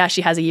 like, yeah,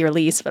 she has a year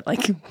lease, but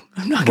like,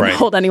 I'm not going to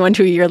hold anyone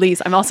to a year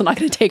lease. I'm also not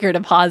going to take her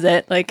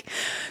deposit. Like,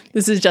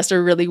 this is just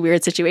a really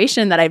weird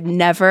situation that I've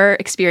never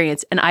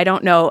experienced. And I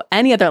don't know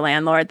any other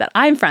landlord that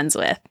I'm friends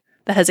with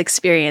that has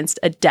experienced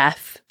a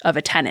death of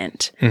a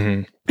tenant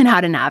and how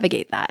to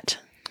navigate that.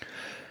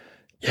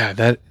 Yeah,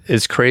 that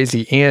is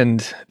crazy.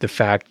 And the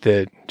fact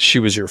that she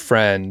was your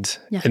friend,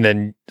 and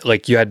then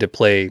like you had to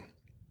play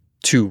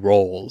two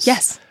roles.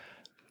 Yes.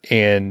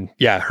 And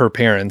yeah, her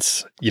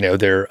parents,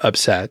 they're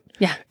upset.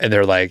 Yeah. And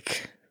they're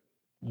like,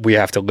 we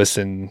have to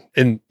listen.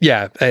 And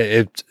yeah,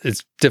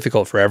 it's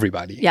difficult for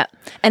everybody. Yeah.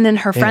 And then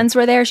her friends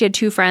were there. She had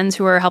two friends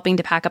who were helping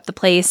to pack up the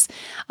place.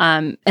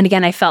 And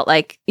again, I felt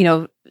like,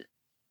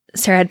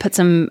 Sarah had put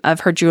some of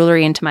her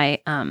jewelry into my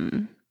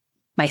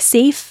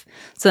safe.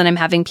 So then I'm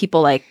having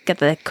people like get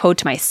the code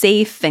to my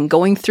safe and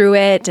going through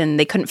it, and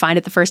they couldn't find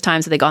it the first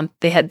time. So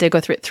they had to go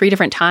through it 3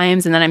 different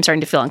times. And then I'm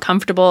starting to feel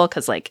uncomfortable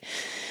because like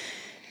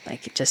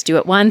just do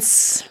it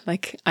once.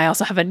 Like I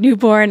also have a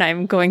newborn.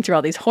 I'm going through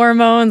all these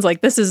hormones.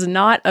 Like this is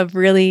not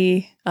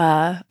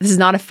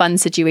a fun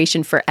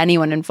situation for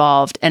anyone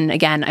involved. And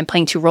again, I'm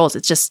playing two roles.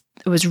 It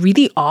was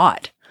really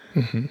odd.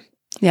 Mm-hmm.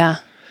 Yeah.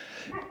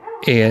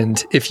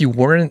 And if you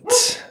weren't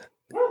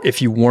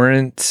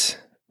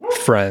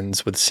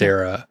friends with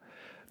Sarah,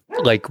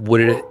 like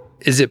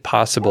is it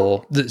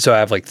possible, so I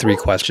have like 3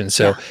 questions.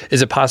 So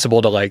is it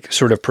possible to like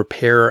sort of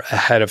prepare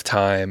ahead of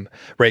time,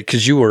 right?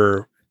 Because you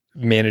were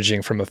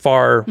managing from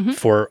afar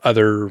for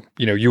other,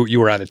 you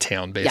were out of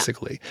town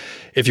basically.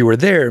 If you were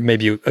there,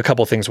 maybe a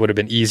couple things would have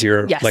been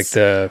easier, like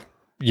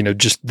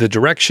just the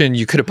direction.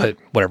 You could have put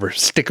whatever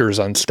stickers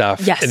on stuff,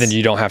 and then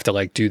you don't have to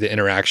like do the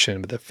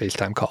interaction with the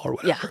FaceTime call or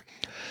whatever.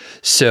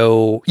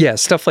 So yeah,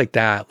 stuff like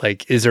that.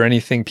 Like, is there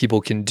anything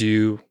people can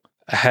do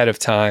ahead of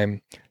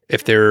time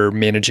if they're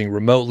managing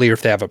remotely or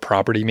if they have a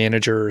property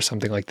manager or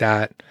something like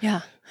that?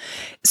 Yeah.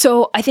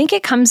 So I think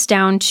it comes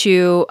down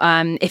to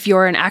if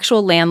you're an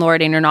actual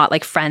landlord and you're not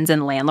like friends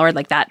and landlord,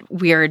 like that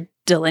weird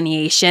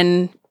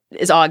delineation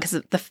is odd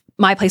because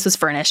my place was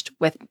furnished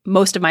with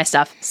most of my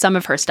stuff, some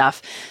of her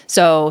stuff.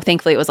 So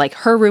thankfully it was like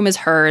her room is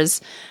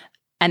hers,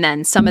 and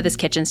then some of this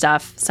kitchen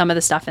stuff, some of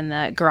the stuff in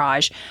the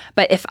garage.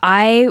 But if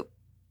I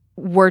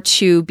were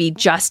to be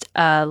just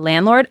a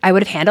landlord, I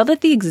would have handled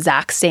it the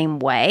exact same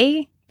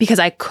way because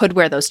I could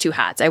wear those two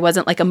hats. I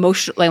wasn't like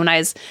emotional. Like when I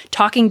was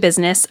talking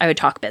business, I would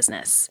talk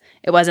business.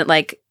 It wasn't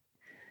like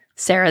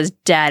Sarah's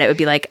dead. It would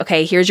be like,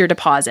 okay, here's your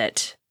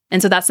deposit.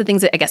 And so that's the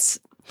things that I guess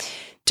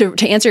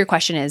to answer your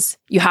question is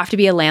you have to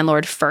be a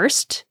landlord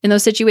first in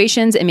those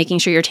situations and making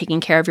sure you're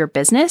taking care of your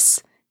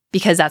business,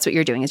 because that's what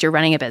you're doing is you're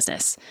running a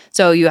business.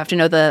 So you have to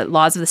know the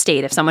laws of the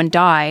state. If someone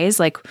dies,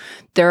 like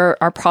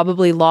there are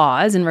probably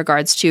laws in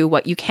regards to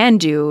what you can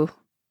do.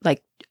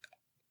 Like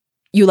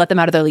you let them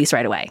out of their lease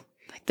right away.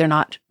 Like they're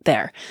not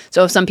there.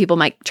 So if some people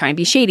might try and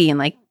be shady and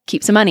like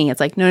keep some money, it's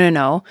like,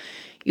 no.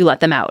 You let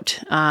them out.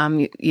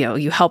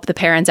 You help the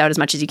parents out as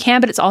much as you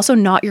can, but it's also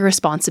not your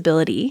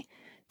responsibility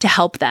to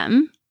help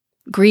them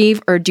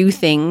grieve or do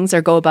things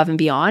or go above and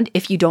beyond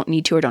if you don't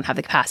need to or don't have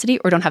the capacity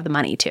or don't have the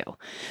money to.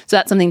 So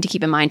that's something to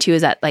keep in mind too,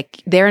 is that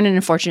like they're in an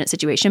unfortunate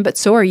situation, but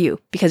so are you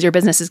because your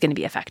business is going to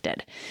be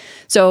affected.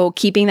 So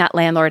keeping that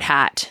landlord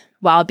hat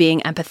while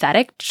being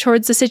empathetic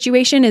towards the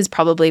situation is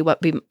probably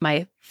what be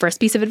my first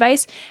piece of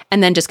advice.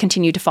 And then just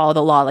continue to follow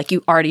the law like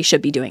you already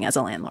should be doing as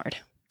a landlord.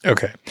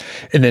 Okay.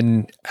 And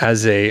then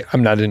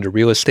I'm not into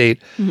real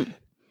estate. Mm-hmm.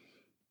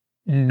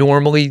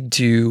 Normally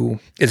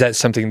is that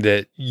something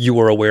that you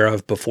were aware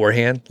of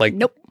beforehand? Like,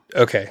 nope.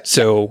 Okay.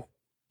 So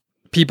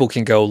people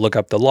can go look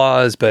up the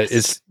laws, but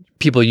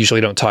people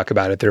usually don't talk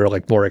about it. They're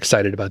like more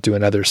excited about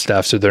doing other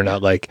stuff. So they're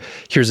not like,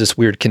 here's this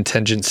weird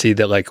contingency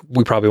that like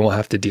we probably won't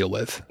have to deal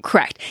with.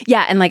 Correct.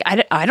 Yeah. And like,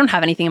 I don't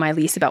have anything in my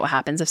lease about what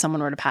happens if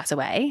someone were to pass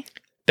away.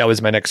 That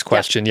was my next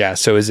question. Yeah.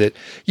 So is it,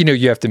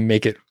 you have to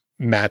make it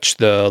match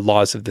the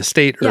laws of the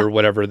state or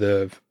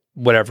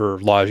whatever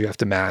laws you have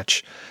to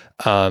match.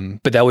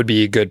 But that would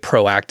be a good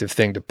proactive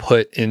thing to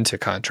put into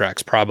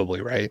contracts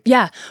probably, right?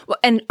 Yeah. Well,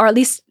 or at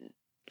least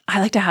I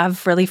like to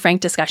have really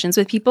frank discussions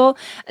with people.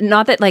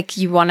 Not that like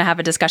you want to have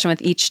a discussion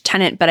with each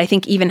tenant, but I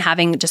think even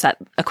having just a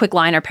quick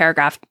line or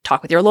paragraph,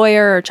 talk with your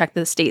lawyer or check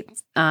the state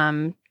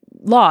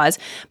laws,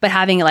 but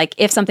having like,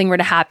 if something were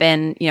to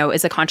happen,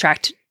 is a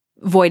contract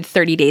void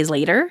 30 days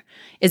later?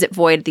 Is it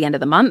void at the end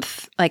of the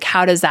month? Like,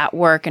 how does that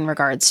work in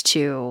regards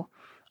to,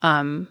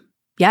 again,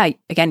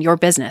 your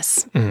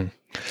business? Mm-hmm.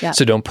 Yeah.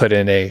 So don't put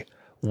in a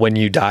when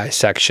you die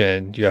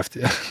section. You have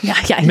to.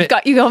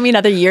 You owe me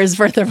another year's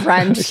worth of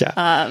rent,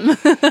 and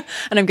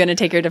I'm going to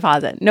take your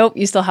deposit. Nope,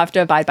 you still have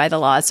to abide by the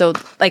law. So,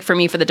 like for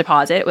me, for the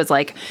deposit, it was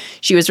like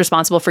she was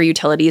responsible for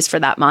utilities for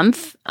that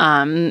month,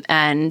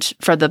 and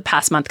for the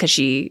past month because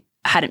she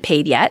hadn't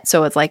paid yet.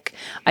 So it's like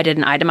I did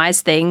an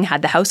itemized thing,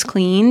 had the house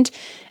cleaned,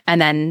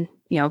 and then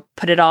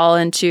put it all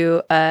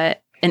into an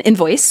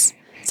invoice,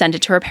 send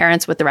it to her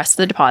parents with the rest of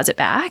the deposit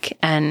back,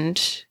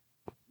 and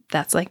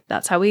that's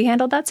how we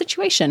handled that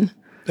situation.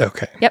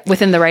 Okay. Yep,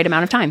 within the right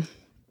amount of time.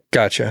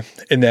 Gotcha.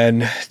 And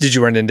then did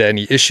you run into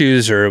any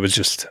issues or it was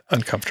just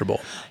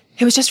uncomfortable?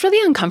 It was just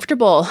really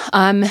uncomfortable.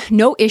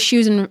 No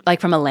issues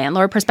from a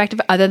landlord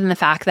perspective, other than the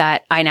fact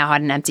that I now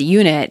had an empty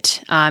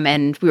unit,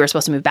 and we were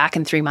supposed to move back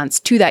in 3 months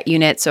to that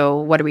unit. So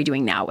what are we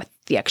doing now with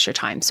the extra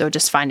time? So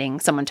just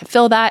finding someone to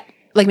fill that,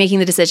 like making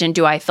the decision,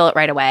 do I fill it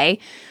right away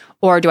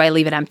or do I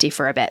leave it empty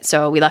for a bit?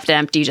 So we left it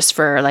empty just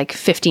for like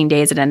 15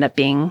 days it ended up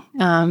being.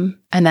 And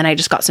then I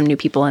just got some new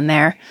people in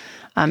there.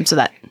 So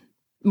that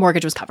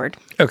mortgage was covered.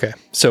 Okay.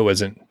 So it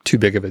wasn't too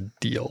big of a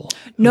deal.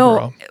 No,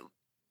 overall.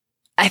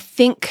 I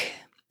think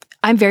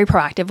I'm very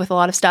proactive with a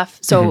lot of stuff.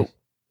 So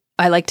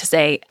I like to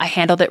say I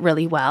handled it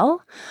really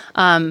well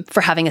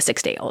for having a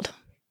 6-day-old.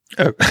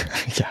 Oh,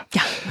 yeah.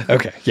 Yeah.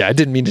 Okay. Yeah. I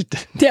didn't mean to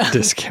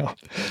discount.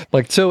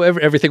 Like, so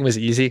everything was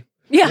easy.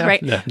 Yeah,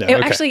 right. No,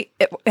 Actually,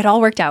 it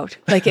all worked out.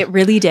 Like it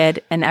really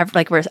did. And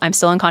I'm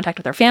still in contact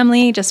with our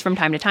family. Just from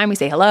time to time, we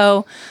say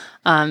hello.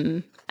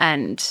 And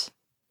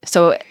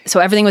so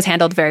everything was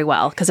handled very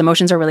well because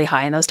emotions are really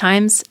high in those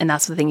times. And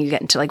that's the thing, you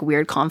get into like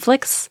weird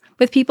conflicts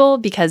with people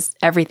because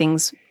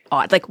everything's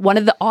odd. Like one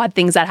of the odd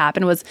things that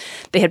happened was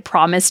they had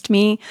promised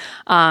me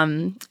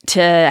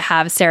to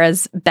have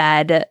Sarah's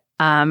bed,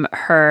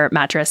 her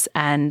mattress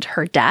and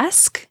her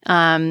desk.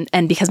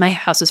 And because my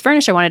house was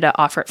furnished, I wanted to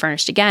offer it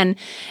furnished again.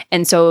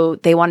 And so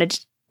they wanted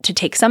to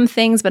take some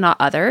things, but not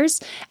others.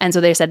 And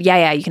so they said,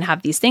 yeah, you can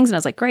have these things. And I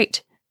was like,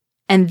 great.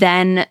 And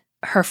then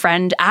her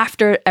friend,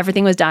 after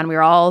everything was done, we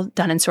were all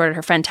done and sorted.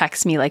 Her friend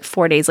texts me like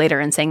 4 days later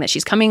and saying that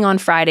she's coming on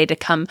Friday to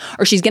come,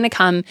 or she's going to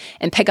come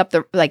and pick up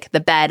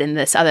the bed and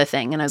this other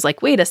thing. And I was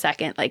like, wait a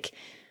second, like,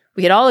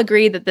 we had all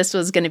agreed that this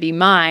was going to be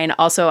mine.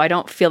 Also, I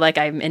don't feel like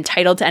I'm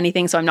entitled to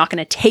anything, so I'm not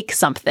going to take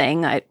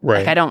something. I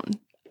don't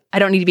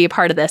need to be a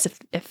part of this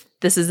if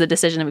this is the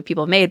decision that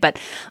people have made. But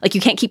like,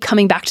 you can't keep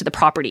coming back to the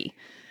property.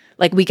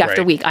 like week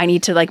after Right. week. I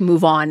need to like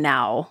move on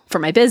now for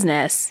my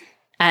business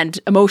and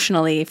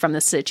emotionally from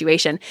this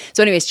situation.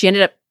 So anyways, she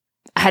ended up,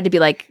 I had to be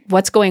like,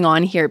 what's going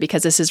on here?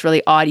 Because this is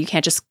really odd. You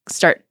can't just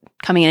start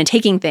coming in and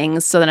taking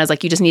things. So then I was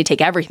like, you just need to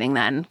take everything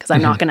then, because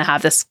I'm not going to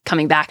have this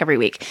coming back every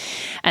week.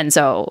 And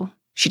so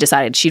she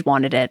decided she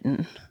wanted it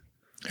and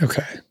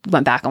Okay.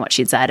 went back on what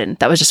she'd said. And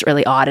that was just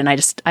really odd. And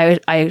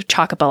I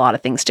chalk up a lot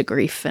of things to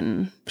grief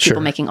and people Sure.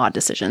 making odd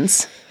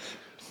decisions.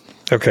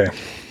 Okay.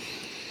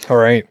 All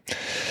right.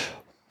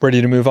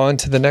 Ready to move on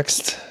to the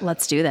next?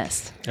 Let's do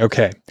this.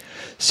 Okay.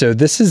 So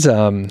this is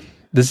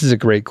a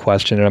great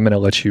question, and I'm going to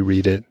let you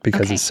read it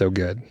because Okay. it's so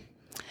good.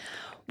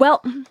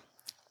 Well,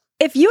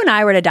 if you and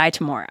I were to die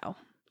tomorrow,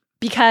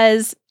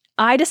 because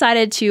I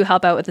decided to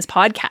help out with this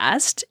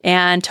podcast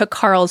and took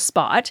Carl's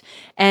spot,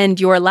 and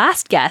your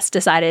last guest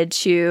decided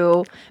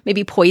to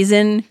maybe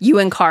poison you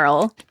and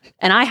Carl,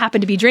 and I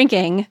happened to be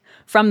drinking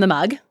from the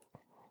mug.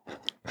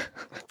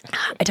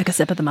 I took a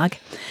sip of the mug.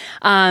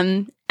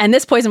 And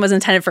this poison was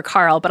intended for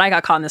Carl, but I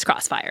got caught in this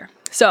crossfire.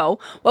 So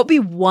what would be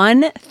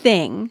one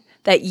thing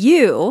that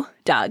you,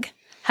 Doug,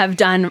 have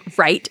done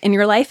right in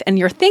your life and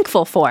you're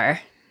thankful for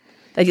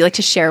that you'd like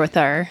to share with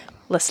our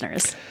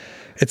listeners?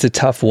 It's a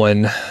tough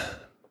one.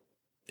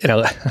 And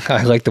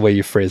I like the way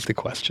you phrased the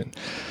question.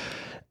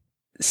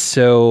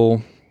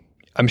 So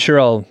I'm sure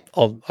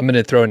I'm going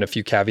to throw in a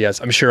few caveats.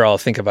 I'm sure I'll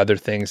think of other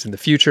things in the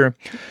future.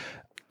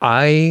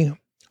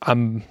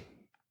 I'm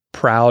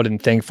proud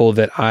and thankful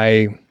that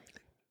I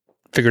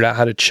figured out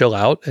how to chill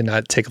out and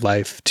not take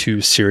life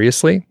too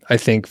seriously. I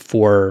think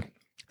for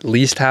at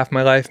least half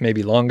my life,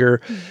 maybe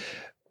longer,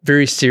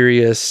 very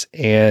serious,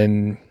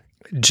 and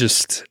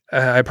just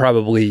I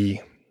probably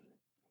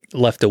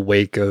left a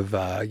wake of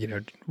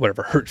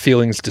whatever hurt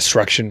feelings,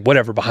 destruction,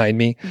 whatever behind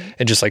me,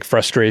 and just like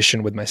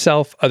frustration with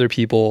myself, other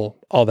people,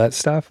 all that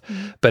stuff.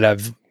 But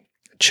I've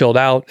chilled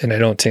out and I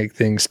don't take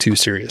things too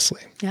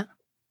seriously. Yeah.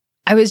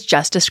 I was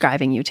just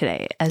describing you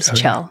today as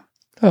chill.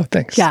 Oh,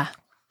 thanks. Yeah.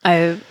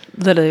 I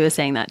literally was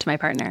saying that to my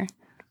partner.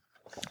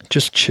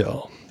 Just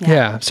chill. Yeah.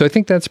 Yeah. So I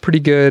think that's pretty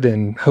good.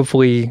 And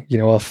hopefully,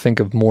 I'll think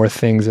of more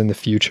things in the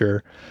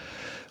future.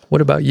 What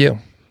about you?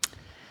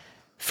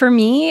 For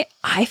me,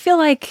 I feel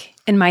like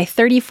in my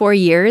 34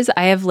 years,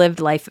 I have lived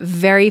life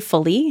very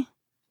fully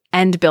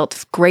and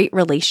built great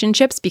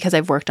relationships because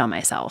I've worked on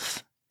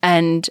myself.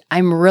 And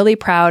I'm really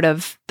proud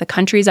of the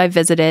countries I've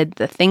visited,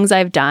 the things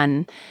I've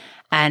done,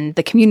 and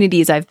the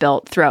communities I've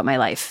built throughout my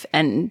life.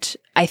 And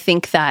I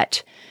think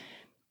that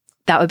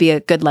would be a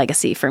good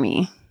legacy for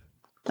me.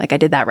 Like I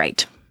did that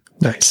right.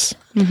 Nice.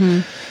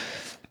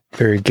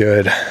 Very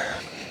good.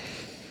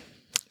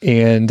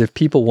 And if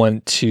people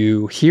want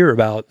to hear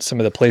about some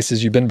of the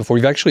places you've been before,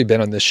 you've actually been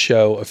on this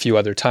show a few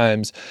other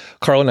times.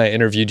 Carl and I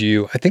interviewed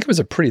you. I think it was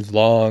a pretty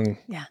long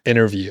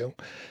interview,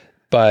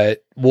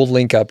 but we'll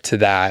link up to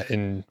that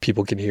and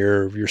people can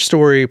hear your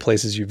story,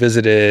 places you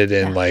visited,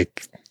 and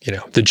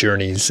the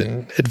journeys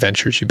and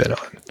adventures you've been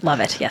on. Love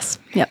it. Yes.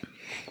 Yep.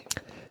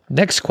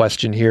 Next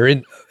question here.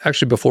 And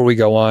actually, before we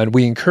go on,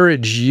 we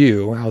encourage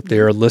you out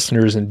there,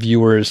 listeners and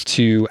viewers,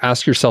 to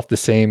ask yourself the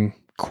same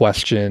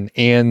question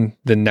and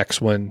the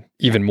next one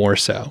even more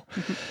so.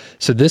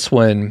 So this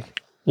one,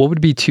 what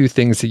would be two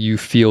things that you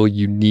feel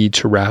you need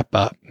to wrap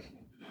up?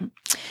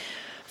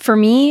 For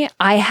me,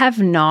 I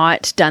have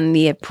not done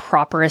the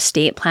proper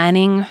estate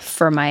planning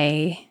for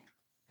my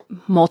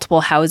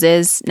multiple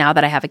houses now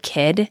that I have a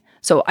kid.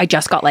 So I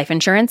just got life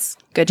insurance.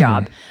 Good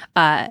job.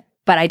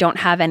 But I don't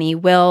have any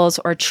wills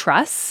or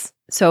trusts.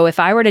 So if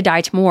I were to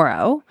die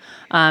tomorrow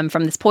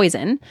from this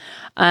poison,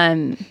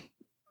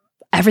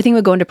 everything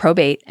would go into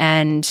probate,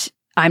 and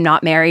I'm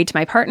not married to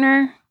my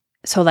partner.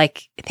 So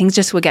things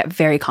just would get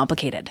very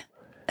complicated.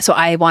 So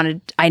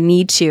I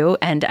need to,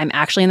 and I'm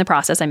actually in the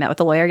process. I met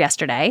with a lawyer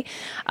yesterday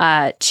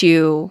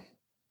to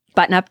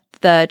button up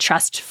the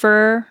trust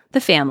for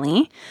the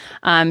family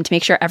to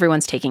make sure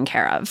everyone's taken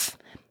care of.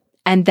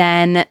 And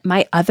then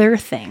my other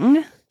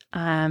thing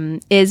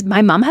is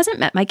my mom hasn't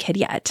met my kid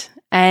yet.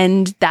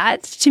 And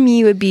that to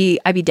me I'd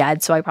be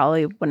dead, so I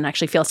probably wouldn't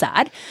actually feel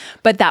sad.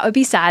 But that would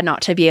be sad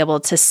not to be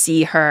able to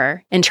see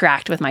her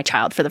interact with my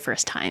child for the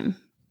first time.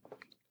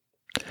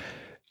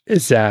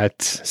 Is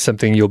that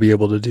something you'll be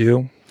able to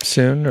do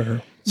soon,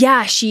 or?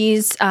 Yeah,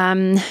 she's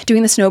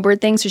doing the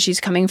snowbird thing. So she's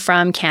coming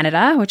from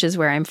Canada, which is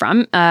where I'm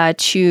from,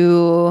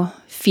 to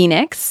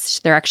Phoenix.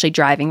 They're actually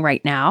driving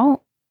right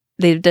now.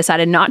 They've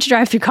decided not to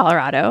drive through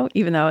Colorado,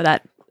 even though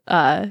that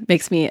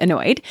makes me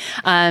annoyed.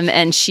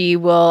 And she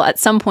will at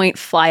some point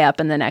fly up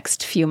in the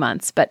next few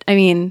months. But I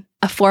mean,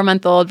 a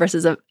 4-month-old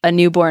versus a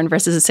newborn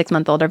versus a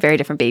 6-month-old are very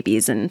different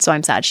babies. And so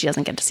I'm sad she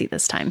doesn't get to see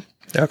this time.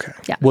 Okay.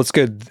 Yeah. Well, it's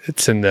good.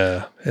 It's in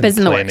the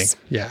planning. The works.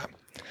 Yeah.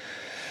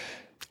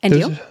 And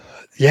you?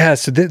 Yeah.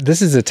 So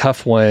this is a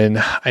tough one.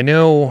 I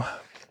know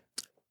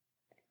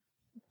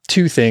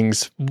two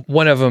things.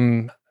 One of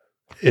them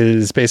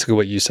is basically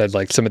what you said,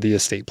 like some of the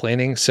estate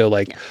planning. So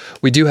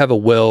we do have a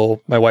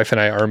will. My wife and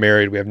I are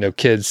married. We have no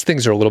kids.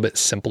 Things are a little bit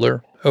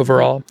simpler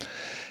overall.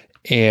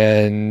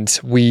 And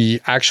we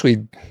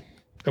actually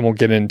I won't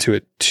get into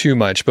it too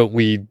much, but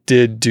we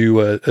did do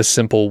a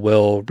simple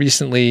will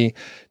recently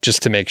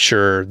just to make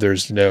sure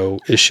there's no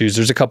issues.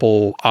 There's a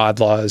couple odd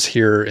laws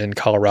here in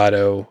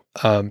Colorado,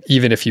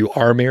 even if you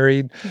are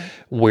married,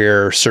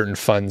 where certain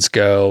funds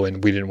go,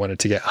 and we didn't want it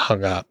to get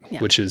hung up,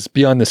 which is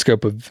beyond the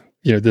scope of,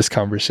 this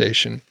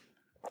conversation.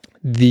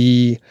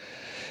 The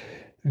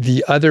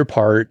other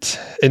part,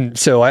 and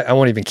so I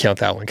won't even count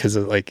that one because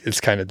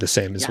it's kind of the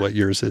same as what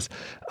yours is.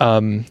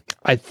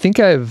 I think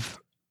I've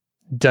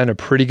done a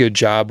pretty good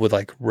job with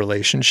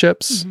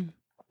relationships,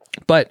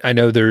 but I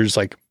know there's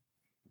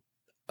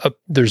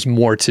there's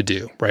more to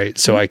do, right?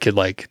 So I could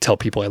tell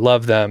people I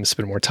love them,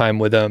 spend more time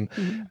with them.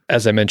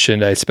 As I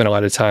mentioned, I spent a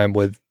lot of time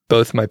with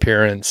both my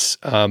parents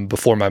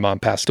before my mom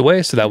passed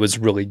away. So that was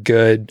really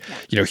good.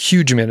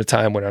 Huge amount of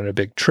time, went on a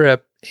big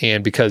trip.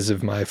 And because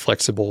of my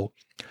flexible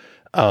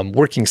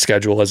working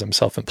schedule as I'm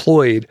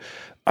self-employed,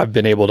 I've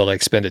been able to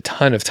spend a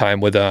ton of time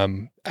with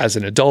them as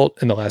an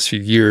adult in the last few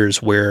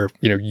years where,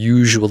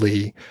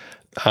 usually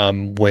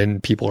when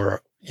people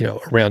are,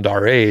 around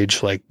our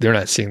age, they're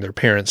not seeing their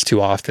parents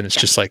too often. It's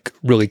just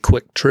really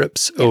quick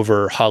trips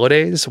over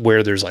holidays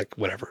where there's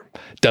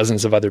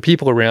dozens of other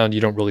people around.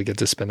 You don't really get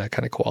to spend that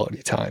kind of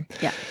quality time.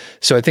 Yeah.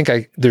 So I think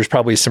there's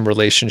probably some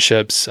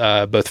relationships,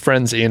 both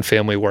friends and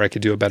family, where I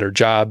could do a better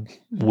job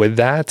with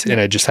that. And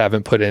I just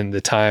haven't put in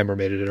the time or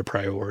made it a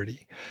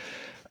priority.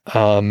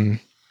 I'm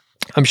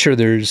sure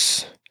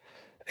there's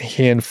a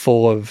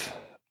handful of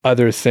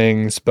other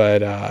things,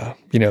 but,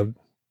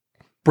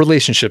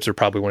 relationships are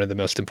probably one of the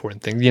most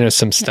important things.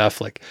 Some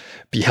stuff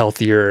be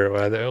healthier,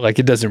 or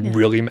it doesn't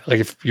really,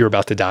 if you're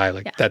about to die,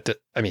 that,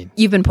 I mean.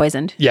 You've been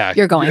poisoned. Yeah.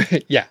 You're going.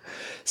 Yeah.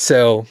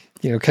 So,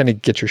 kind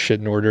of get your shit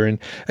in order. And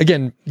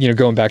again,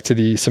 going back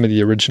to some of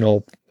the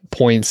original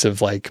points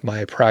of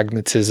my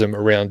pragmatism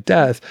around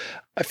death,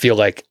 I feel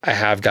like I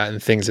have gotten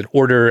things in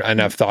order,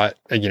 and I've thought,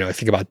 I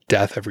think about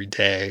death every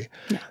day.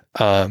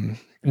 Yeah.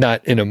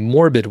 Not in a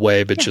morbid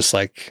way, but just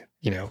kind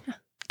of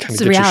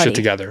get your shit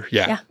together.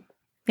 Yeah.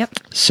 Yep.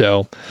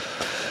 So,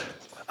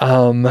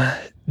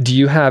 do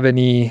you have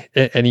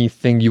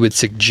anything you would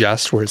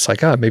suggest where it's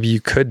maybe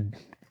you could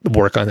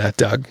work on that,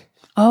 Doug?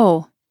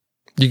 Oh,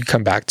 you can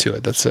come back to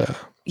it. That's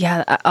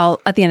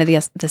I'll at the end of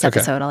this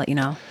episode, I'll let you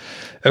know.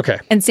 Okay.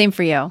 And same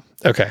for you.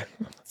 Okay.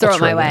 Throw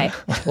it my way.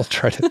 I'll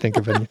try to think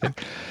of anything.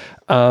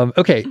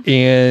 Okay.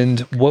 And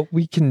what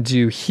we can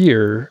do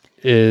here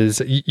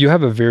is you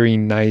have a very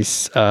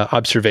nice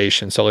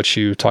observation. So I'll let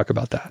you talk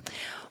about that.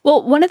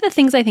 Well, one of the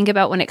things I think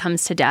about when it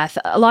comes to death,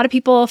 a lot of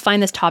people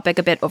find this topic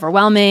a bit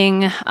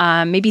overwhelming,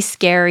 maybe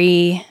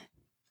scary.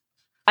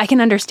 I can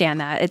understand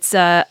that. It's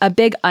a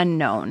big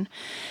unknown.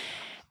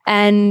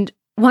 And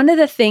one of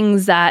the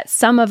things that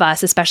some of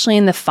us, especially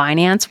in the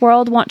finance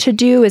world, want to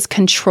do is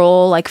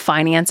control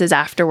finances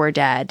after we're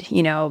dead.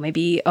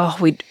 Maybe,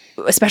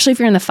 especially if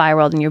you're in the FI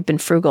world and you've been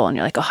frugal and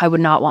you're I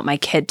would not want my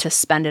kid to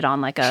spend it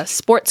on a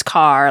sports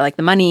car,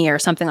 the money or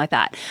something like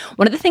that.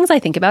 One of the things I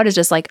think about is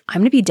just I'm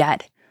going to be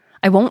dead.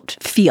 I won't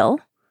feel,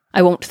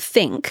 I won't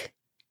think,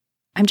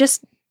 I'm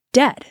just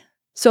dead.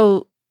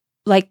 So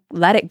let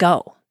it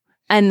go.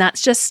 And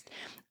that's just,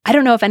 I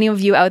don't know if any of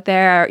you out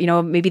there,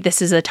 maybe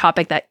this is a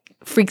topic that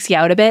freaks you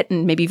out a bit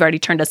and maybe you've already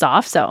turned us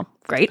off. So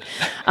great.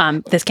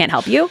 This can't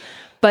help you.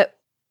 But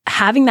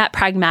having that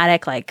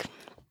pragmatic,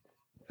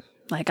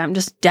 I'm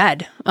just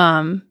dead,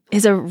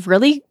 is a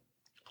really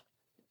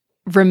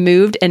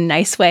removed and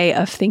nice way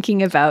of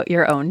thinking about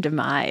your own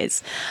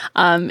demise.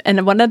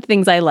 And one of the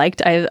things I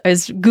liked, I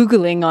was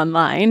Googling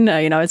online,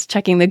 I was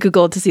checking the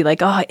Google to see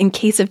in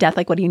case of death,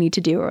 what do you need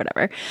to do or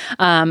whatever.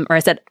 Or I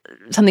said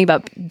something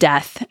about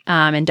death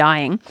and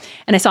dying.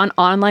 And I saw an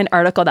online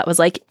article that was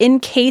in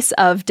case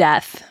of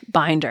death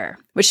binder,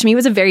 which to me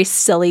was a very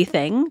silly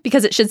thing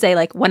because it should say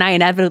when I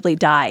inevitably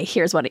die,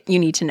 here's what you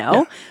need to know.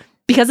 Yeah.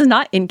 Because it's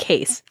not in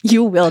case,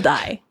 you will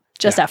die.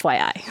 Just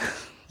FYI.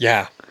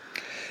 Yeah.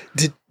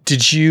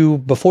 Did you,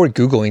 before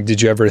Googling,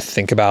 did you ever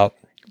think about,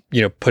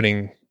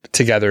 putting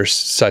together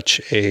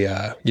such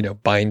a,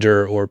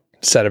 binder or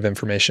set of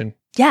information?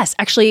 Yes.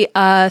 Actually,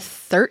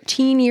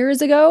 13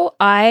 years ago,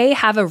 I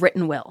have a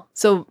written will.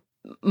 So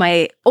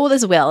my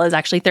oldest will is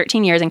actually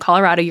 13 years. In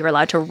Colorado, you're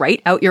allowed to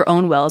write out your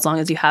own will as long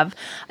as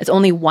it's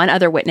only one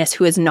other witness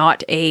who is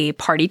not a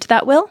party to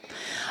that will.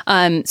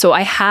 So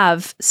I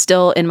have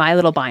still in my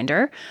little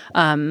binder,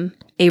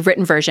 a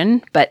written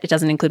version, but it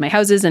doesn't include my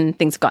houses and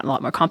things have gotten a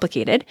lot more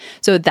complicated.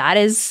 So that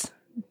is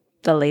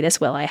the latest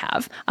will I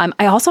have.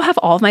 I also have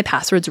all of my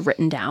passwords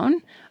written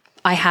down.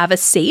 I have a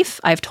safe.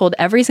 I've told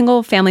every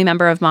single family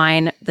member of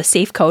mine the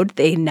safe code.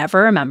 They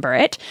never remember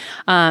it.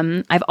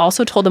 I've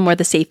also told them where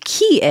the safe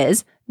key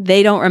is.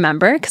 They don't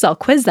remember because I'll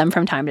quiz them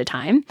from time to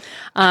time.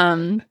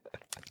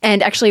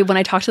 And actually, when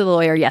I talked to the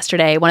lawyer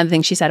yesterday, one of the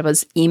things she said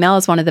was email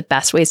is one of the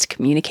best ways to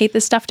communicate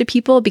this stuff to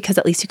people because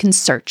at least you can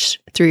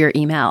search through your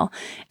email.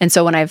 And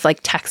so when I've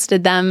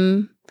texted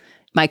them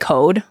my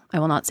code, I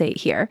will not say it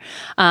here,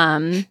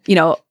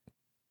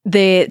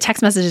 the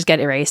text messages get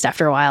erased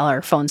after a while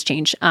or phones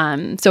change.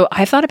 So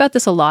I've thought about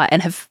this a lot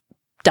and have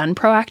done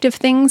proactive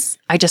things.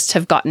 I just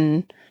have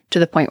gotten to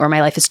the point where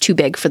my life is too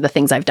big for the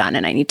things I've done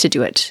and I need to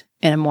do it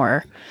in a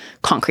more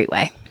concrete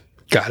way.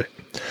 Got it.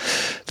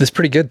 That's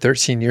pretty good.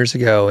 13 years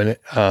ago.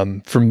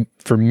 And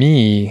for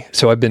me,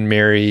 so I've been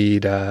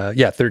married,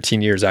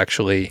 13 years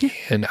actually.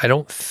 And I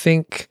don't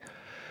think,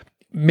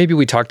 maybe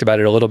we talked about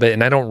it a little bit,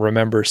 and I don't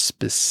remember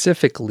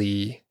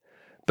specifically,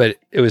 but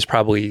it was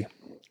probably,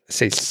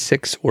 say,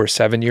 6 or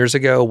 7 years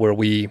ago where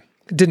we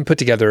didn't put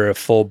together a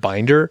full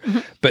binder,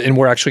 and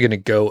we're actually going to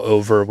go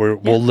over,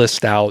 we'll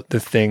list out the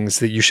things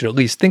that you should at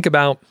least think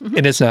about.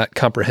 And it's not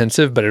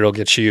comprehensive, but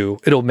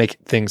it'll make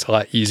things a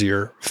lot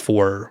easier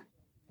for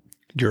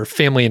your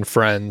family and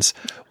friends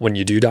when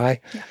you do die.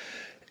 Yeah.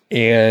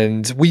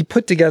 And we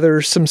put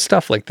together some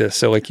stuff like this.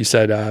 So like you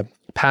said,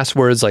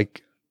 passwords,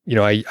 like,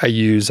 I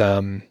use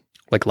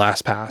like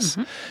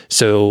LastPass.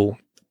 So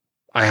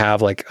I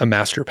have like a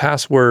master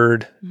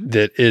password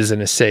that is in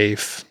a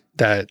safe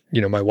that,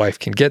 my wife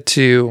can get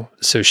to,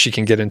 so she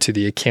can get into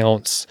the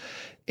accounts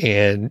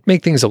and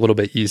make things a little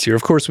bit easier.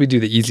 Of course, we do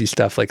the easy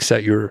stuff like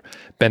set your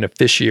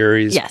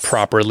beneficiaries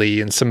properly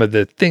and some of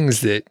the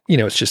things that,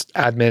 it's just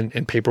admin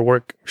and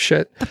paperwork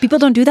shit. But people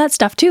don't do that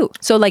stuff too.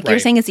 So like you're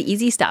saying it's the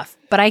easy stuff,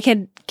 but I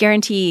could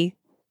guarantee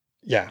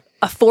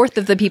a fourth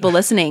of the people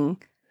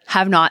listening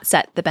have not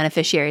set the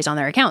beneficiaries on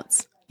their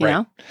accounts. You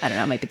know? I don't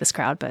know, it might be this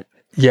crowd, but.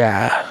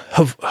 Yeah.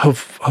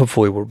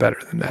 Hopefully we're better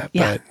than that.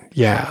 Yeah. But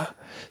yeah.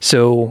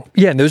 So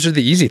and those are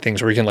the easy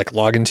things where you can like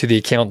log into the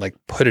account, like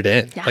put it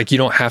in. Yeah. Like you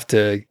don't have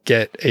to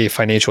get a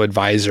financial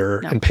advisor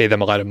and pay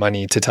them a lot of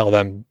money to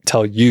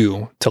tell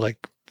you to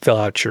like fill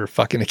out your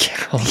fucking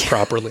account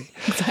properly.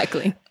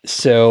 Exactly.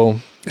 So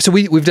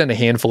we've done a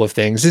handful of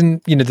things,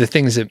 and the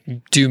things that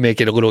do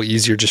make it a little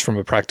easier just from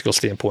a practical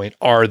standpoint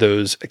are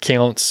those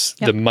accounts,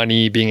 the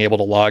money, being able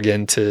to log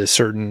into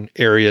certain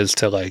areas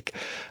to like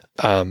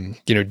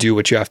do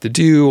what you have to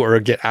do or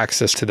get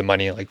access to the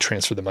money and like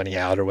transfer the money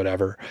out or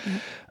whatever.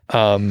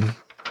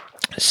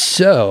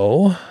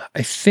 So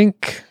I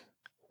think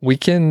we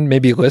can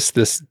maybe list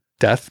this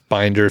death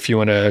binder if you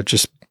want to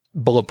just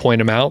bullet point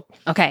them out.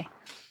 Okay.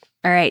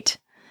 All right.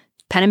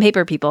 Pen and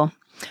paper, people.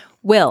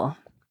 Will,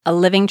 a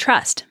living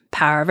trust,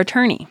 power of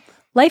attorney,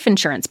 life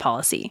insurance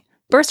policy,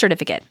 birth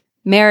certificate,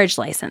 marriage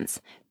license,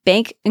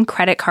 bank and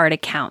credit card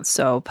accounts.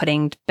 So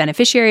putting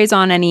beneficiaries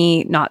on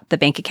not the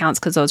bank accounts,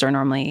 because those are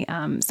normally,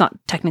 it's not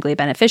technically a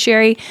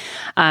beneficiary.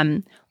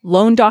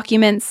 Loan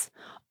documents,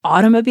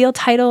 automobile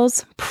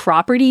titles,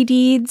 property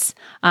deeds,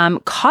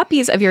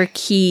 copies of your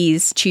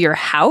keys to your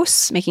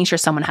house, making sure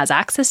someone has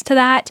access to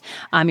that,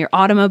 your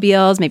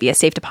automobiles, maybe a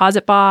safe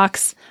deposit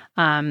box,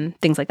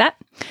 things like that.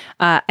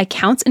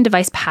 Accounts and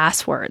device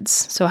passwords.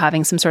 So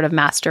having some sort of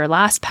master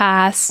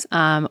LastPass,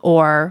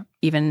 or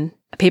even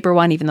a paper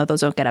one, even though those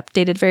don't get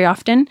updated very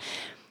often.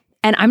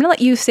 And I'm going to let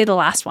you say the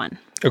last one.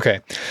 Okay.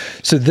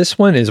 So this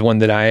one is one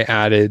that I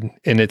added,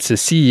 and it's a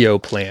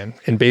CEO plan.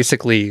 And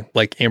basically,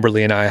 like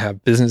Amberly and I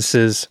have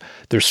businesses,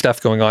 there's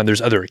stuff going on,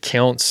 there's other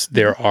accounts,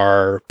 there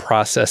are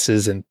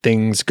processes and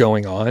things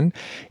going on.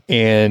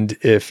 And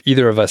if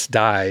either of us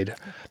died,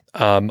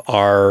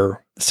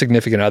 our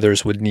significant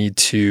others would need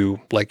to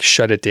like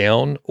shut it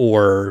down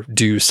or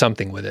do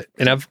something with it.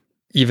 And I've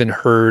even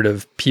heard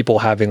of people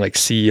having like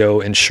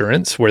CEO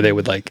insurance where they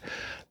would like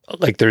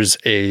there's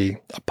a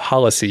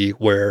policy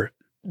where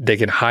they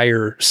can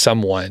hire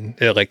someone,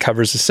 it like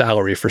covers the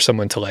salary for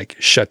someone to like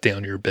shut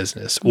down your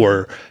business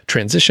or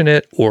transition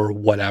it or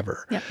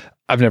whatever. Yeah.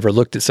 I've never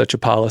looked at such a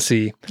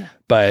policy,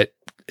 but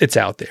it's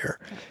out there.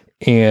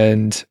 Yeah.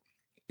 And,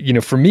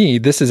 for me,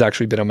 this has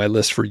actually been on my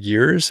list for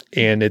years,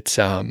 and it's,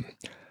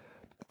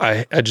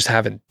 I just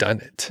haven't done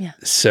it. Yeah.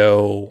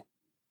 So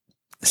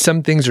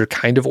some things are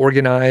kind of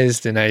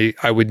organized, and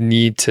I would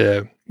need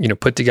to,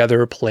 put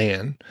together a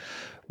plan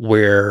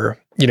where,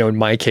 in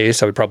my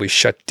case, I would probably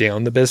shut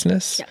down the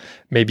business. Yeah.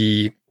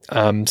 Maybe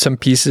some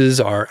pieces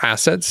are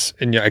assets,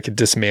 and I could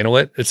dismantle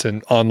it. It's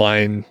an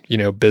online,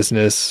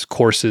 business,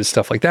 courses,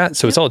 stuff like that.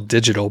 So it's all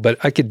digital, but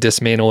I could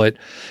dismantle it.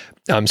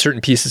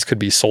 Certain pieces could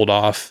be sold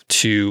off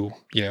to,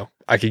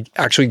 I could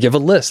actually give a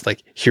list,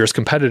 like here's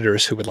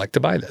competitors who would like to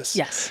buy this.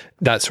 Yes.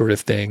 That sort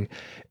of thing,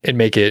 and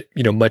make it,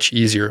 much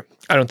easier.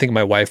 I don't think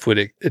my wife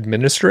would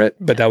administer it,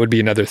 but that would be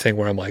another thing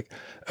where I'm like,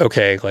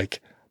 okay, like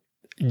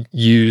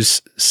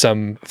use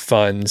some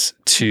funds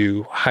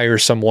to hire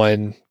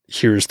someone.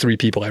 Here's 3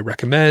 people I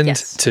recommend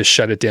to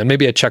shut it down.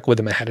 Maybe I check with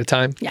them ahead of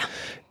time. Yeah.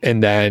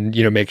 And then,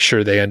 make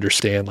sure they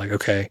understand like,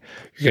 okay,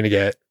 you're going to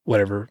get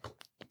whatever,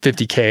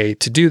 $50K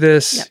to do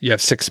this. Yep. You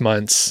have 6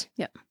 months,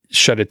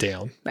 shut it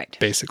down,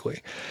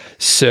 basically.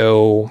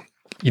 So,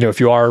 if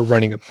you are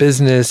running a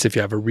business, if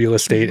you have a real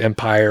estate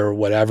empire or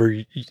whatever,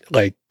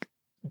 like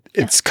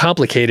it's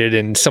complicated,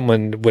 and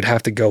someone would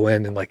have to go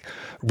in and like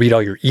read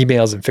all your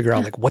emails and figure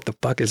out like what the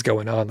fuck is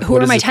going on. Like, who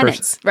are my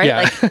tenants, right?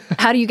 Yeah. Like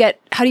how do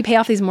you pay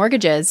off these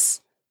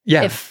mortgages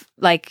if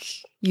like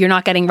you're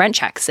not getting rent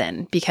checks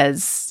in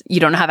because you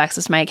don't have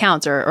access to my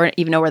accounts or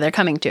even know where they're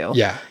coming to?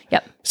 Yeah.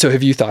 Yep. So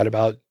have you thought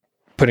about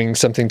putting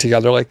something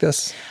together like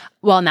this?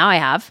 Well, now I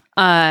have.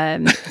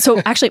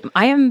 So actually,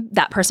 I am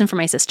that person for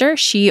my sister.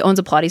 She owns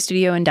a Pilates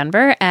studio in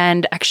Denver.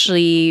 And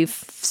actually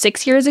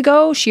 6 years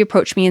ago, she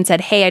approached me and said,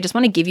 hey, I just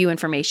want to give you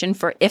information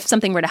for if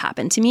something were to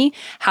happen to me.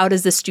 How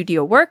does the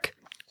studio work?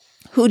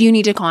 Who do you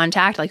need to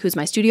contact? Like, who's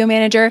my studio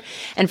manager?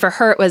 And for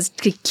her, it was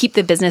to keep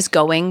the business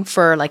going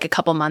for like a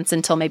couple months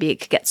until maybe it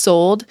could get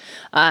sold.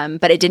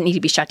 But it didn't need to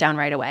be shut down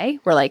right away.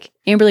 We're like,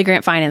 Amberley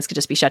Grant Finance could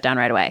just be shut down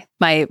right away.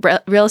 My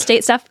real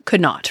estate stuff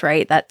could not,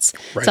 right? That's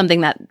something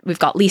that we've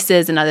got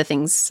leases and other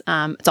things.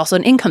 It's also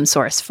an income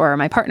source for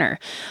my partner.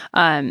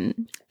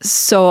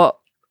 So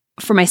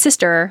for my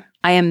sister,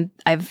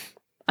 I've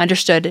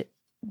understood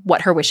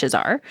what her wishes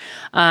are.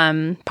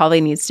 Probably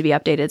needs to be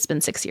updated. It's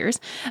been 6 years.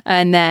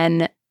 And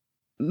then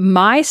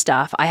my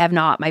stuff, I have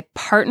not. My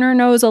partner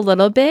knows a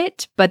little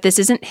bit, but this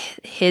isn't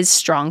his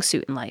strong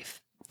suit in life.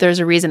 There's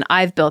a reason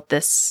I've built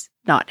this,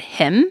 not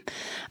him.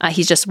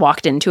 He's just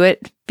walked into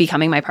it,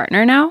 becoming my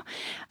partner now.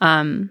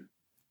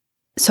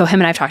 So him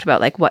and I've talked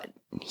about like what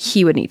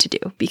he would need to do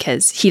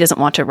because he doesn't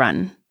want to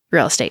run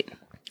real estate.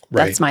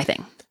 Right. That's my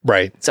thing.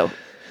 Right. So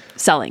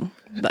selling,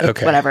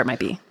 whatever it might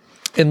be.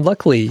 And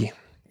luckily,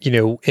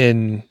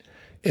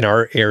 in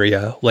our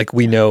area, like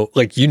we know,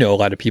 like, a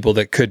lot of people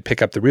that could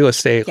pick up the real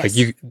estate. Yes.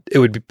 Like it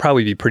would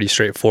probably be pretty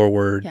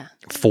straightforward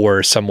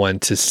for someone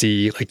to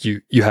see, like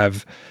you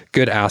have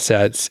good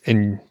assets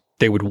and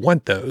they would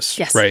want those,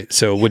 right?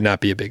 So it would not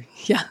be a big.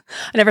 Yeah.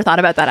 I never thought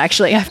about that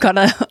actually. I've got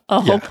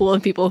a whole pool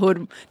of people who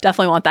would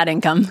definitely want that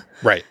income.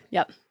 Right.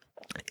 Yep.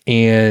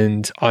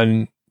 And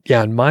on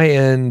my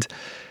end,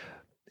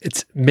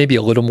 it's maybe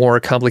a little more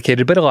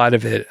complicated, but a lot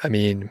of it, I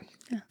mean,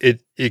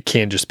 it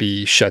can just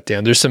be shut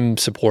down. There's some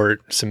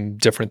support, some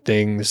different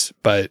things,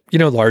 but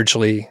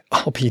largely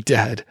I'll be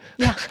dead.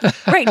 Yeah,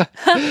 right.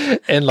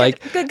 And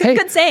like,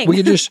 good saying. We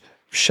can just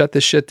shut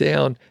this shit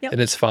down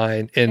and it's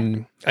fine.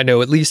 And I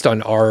know at least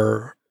on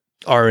our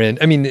end,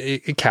 I mean,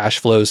 it cash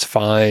flows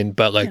fine,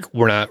 but like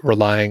we're not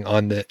relying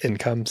on the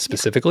income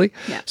specifically.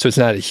 Yeah. So it's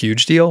not a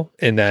huge deal.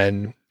 And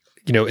then,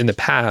 in the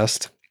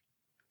past,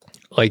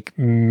 like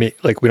we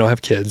don't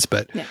have kids,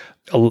 but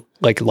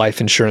like life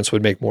insurance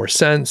would make more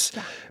sense.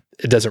 Yeah.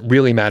 It doesn't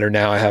really matter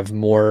now. I have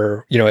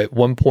more, at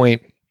one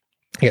point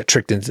I got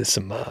tricked into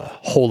some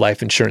whole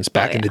life insurance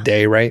back in the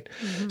day, right?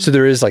 Mm-hmm. So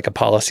there is like a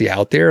policy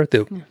out there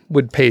that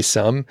would pay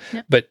some,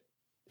 but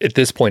at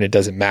this point it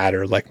doesn't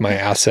matter. Like my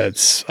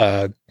assets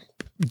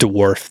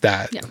dwarf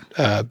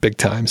that big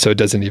time. So it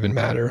doesn't even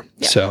matter.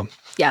 Yeah. So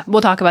yeah,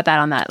 we'll talk about that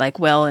on that like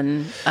will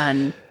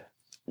and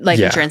life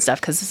insurance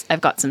stuff because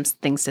I've got some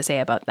things to say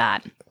about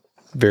that.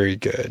 Very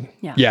good.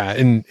 Yeah.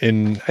 And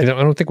I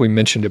don't think we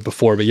mentioned it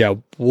before, but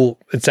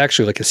it's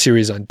actually like a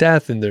series on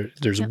death and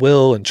there's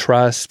will and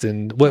trust.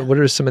 And what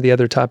are some of the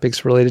other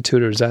topics related to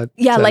it? Or is that?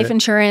 Yeah. Life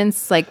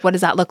insurance. Like what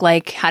does that look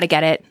like? How to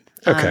get it?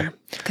 Okay.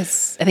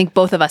 Because I think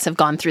both of us have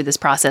gone through this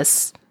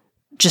process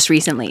just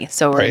recently.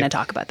 So we're going to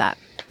talk about that.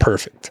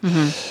 Perfect.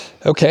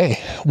 Mm-hmm.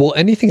 Okay. Well,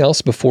 anything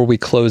else before we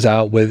close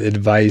out with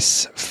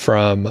advice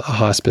from a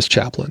hospice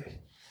chaplain?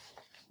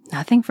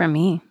 Nothing from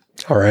me.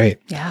 All right.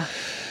 Yeah.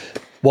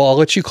 Well, I'll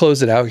let you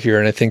close it out here.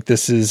 And I think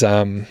this is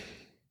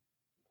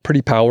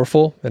pretty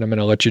powerful. And I'm going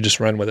to let you just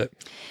run with it.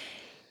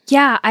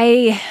 Yeah.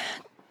 I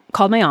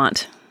called my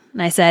aunt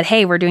and I said,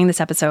 hey, we're doing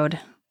this episode.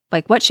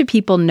 Like, what should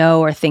people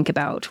know or think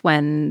about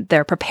when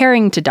they're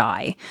preparing to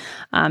die,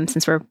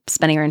 since we're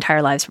spending our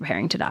entire lives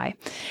preparing to die?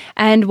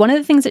 And one of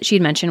the things that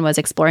she'd mentioned was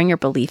exploring your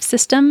belief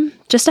system,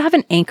 just to have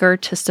an anchor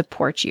to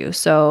support you.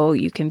 So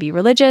you can be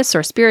religious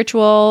or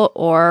spiritual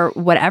or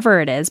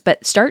whatever it is,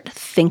 but start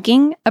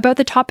thinking about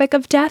the topic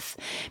of death.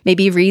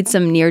 Maybe read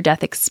some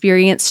near-death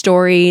experience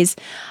stories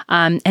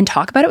and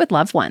talk about it with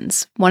loved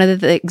ones. One of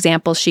the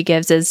examples she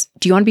gives is,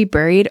 do you want to be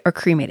buried or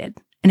cremated?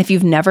 And if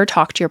you've never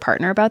talked to your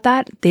partner about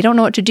that, they don't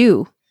know what to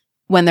do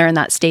when they're in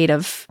that state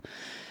of,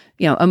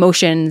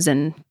 emotions,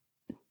 and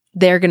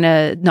they're going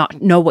to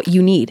not know what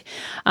you need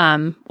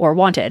or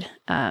wanted.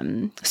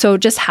 So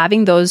just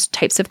having those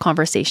types of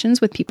conversations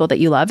with people that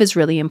you love is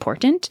really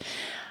important.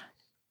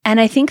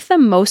 And I think the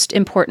most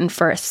important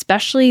for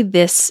especially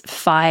this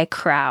FI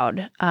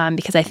crowd,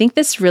 because I think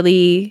this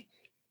really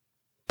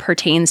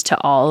pertains to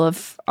all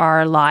of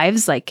our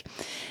lives, like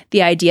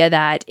the idea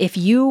that if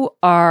you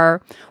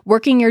are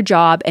working your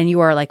job and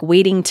you are like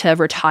waiting to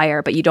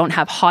retire, but you don't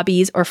have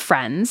hobbies or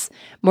friends,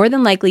 more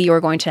than likely you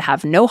are going to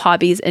have no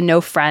hobbies and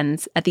no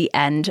friends at the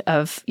end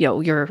of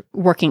your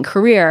working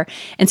career.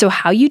 And so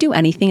how you do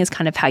anything is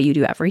kind of how you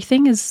do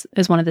everything is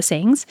one of the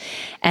sayings.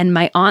 And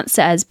my aunt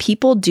says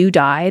people do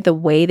die the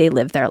way they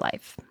live their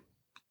life.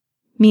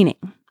 Meaning,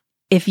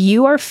 if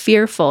you are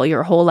fearful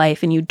your whole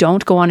life and you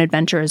don't go on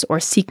adventures or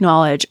seek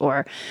knowledge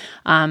or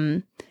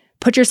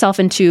put yourself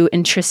into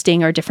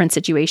interesting or different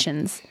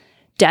situations,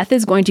 death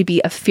is going to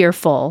be a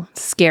fearful,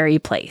 scary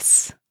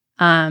place.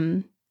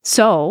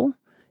 So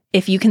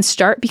if you can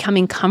start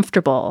becoming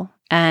comfortable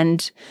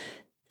and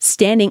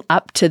standing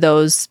up to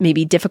those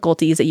maybe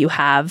difficulties that you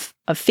have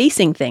of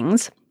facing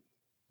things,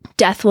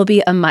 death will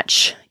be a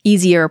much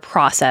easier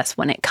process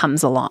when it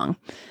comes along.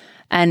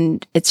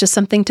 And it's just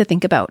something to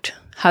think about.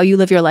 How you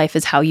live your life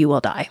is how you will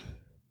die.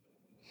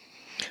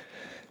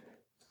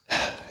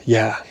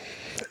 Yeah,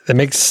 it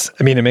makes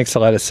a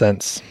lot of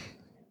sense.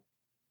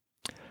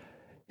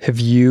 Have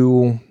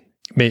you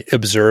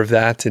observed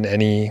that in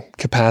any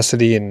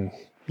capacity? And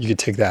you could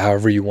take that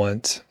however you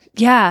want.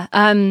 Yeah.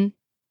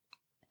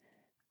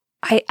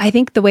 I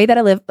think the way that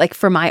I live, like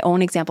for my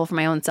own example, for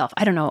my own self,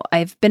 I don't know,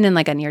 I've been in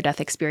like a near-death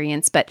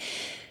experience, but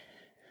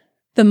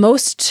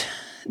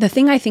the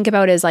thing I think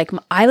about is like,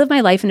 I live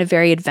my life in a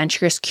very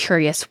adventurous,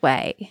 curious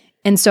way.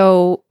 And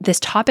so this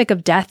topic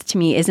of death to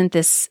me isn't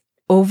this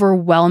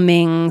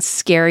overwhelming,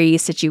 scary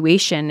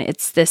situation.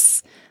 It's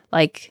this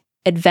like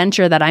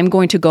adventure that I'm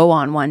going to go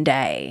on one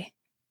day.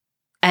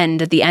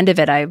 And at the end of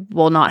it, I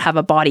will not have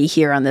a body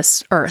here on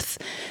this earth.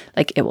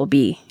 Like it will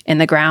be in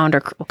the ground or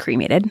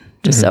cremated,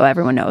 just so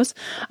everyone knows.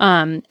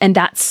 And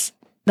that's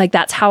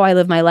how I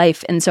live my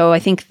life. And so I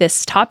think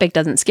this topic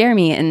doesn't scare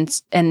me.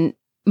 And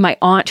my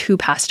aunt who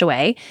passed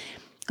away,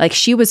 like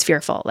she was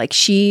fearful. Like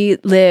she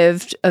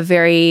lived a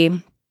very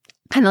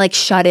kind of like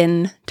shut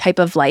in type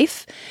of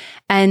life.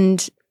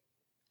 And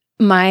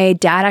my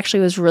dad actually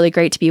was really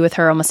great to be with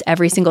her almost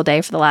every single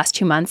day for the last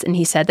 2 months. And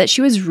he said that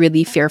she was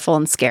really fearful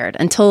and scared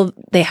until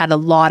they had a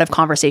lot of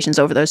conversations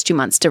over those 2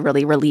 months to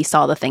really release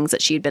all the things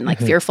that she'd been like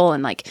fearful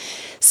and like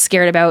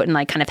scared about and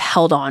like kind of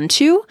held on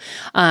to.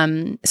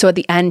 So at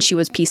the end, she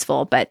was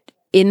peaceful. But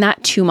in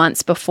that 2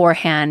 months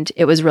beforehand,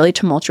 it was really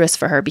tumultuous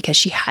for her because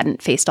she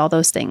hadn't faced all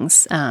those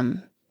things.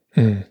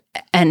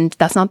 And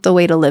that's not the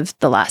way to live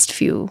the last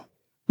few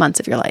months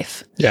of your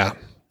life. Yeah.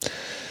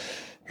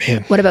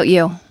 Man. What about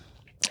you?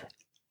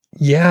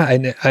 Yeah,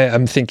 and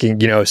I'm thinking,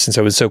 since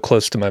I was so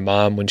close to my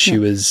mom when she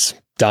was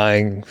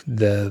dying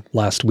the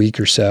last week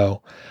or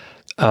so,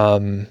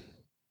 I'm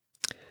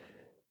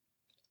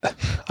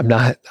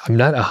not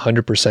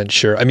 100%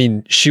 sure. I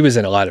mean, she was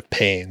in a lot of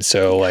pain,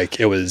 so like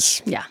it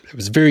was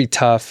very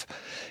tough.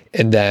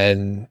 And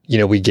then,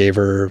 we gave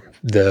her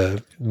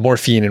the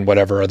morphine and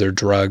whatever other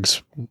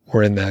drugs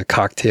were in the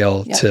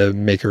cocktail to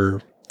make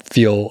her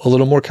feel a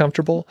little more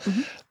comfortable.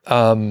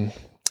 And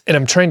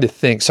I'm trying to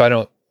think, so I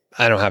don't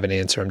have an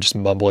answer. I'm just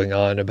mumbling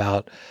on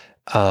about,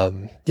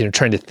 trying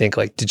to think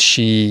like, did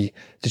she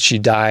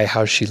die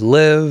how she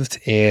lived?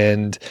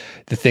 And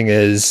the thing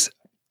is,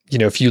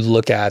 if you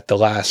look at the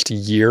last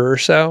year or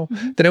so,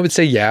 then I would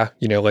say,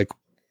 like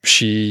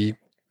she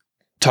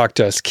talked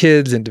to us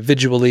kids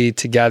individually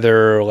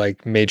together,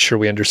 like made sure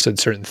we understood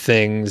certain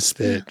things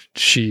that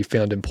she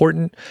found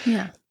important.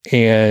 Yeah.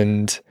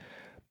 And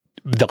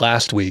the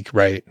last week,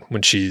 right,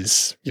 when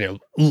she's,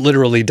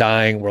 literally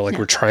dying,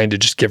 we're trying to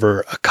just give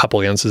her a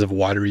couple ounces of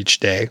water each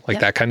day, like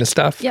that kind of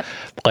stuff. Yep.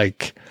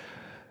 Like,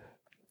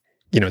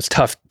 it's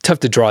tough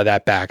to draw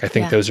that back. I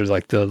think those are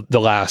like the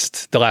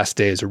last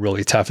days are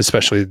really tough,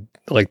 especially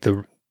like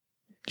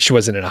she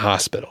wasn't in a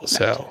hospital. Right.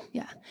 So,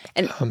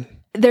 and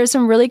there's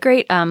some really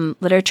great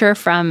literature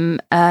from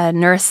a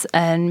nurse,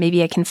 and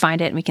maybe I can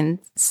find it and we can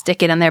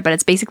stick it on there, but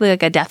it's basically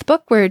like a death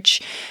book,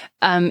 which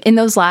in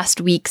those last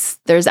weeks,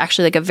 there's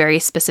actually like a very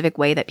specific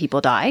way that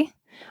people die.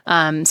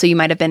 So you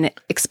might have been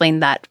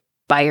explained that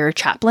by your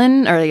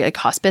chaplain or like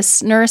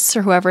hospice nurse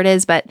or whoever it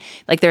is, but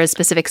like there are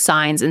specific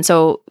signs. And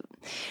so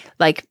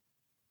like,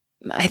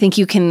 I think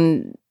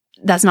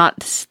that's not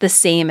the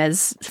same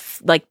as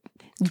like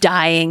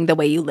dying the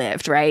way you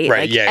lived, right?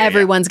 Like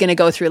everyone's going to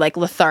go through like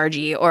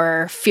lethargy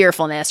or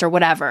fearfulness or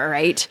whatever,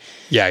 right?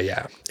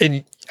 Yeah.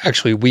 And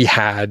actually we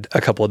had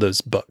a couple of those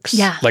books.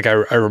 Yeah. Like I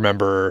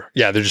remember,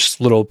 they're just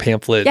little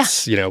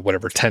pamphlets,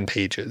 10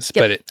 pages.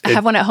 Yep. But I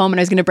have one at home and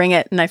I was going to bring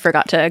it and I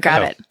forgot to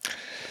grab it.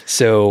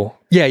 So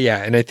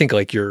and I think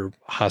like your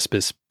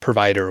hospice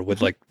provider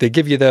would like, they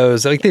give you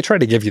those, like they try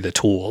to give you the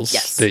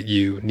tools that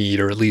you need,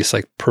 or at least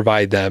like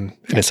provide them,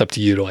 and it's up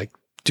to you to like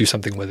do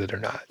something with it or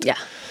not.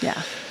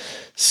 Yeah.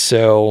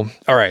 So,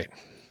 all right.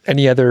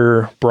 Any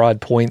other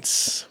broad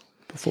points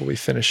before we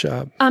finish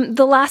up?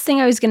 The last thing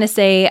I was going to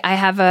say, I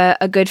have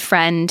a good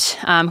friend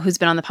who's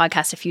been on the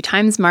podcast a few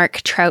times,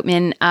 Mark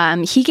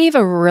Troutman. He gave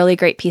a really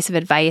great piece of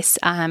advice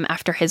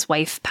after his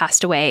wife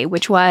passed away,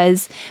 which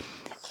was,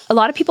 a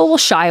lot of people will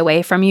shy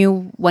away from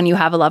you when you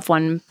have a loved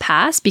one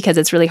pass because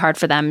it's really hard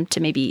for them to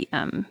maybe,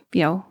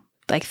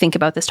 like think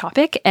about this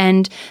topic.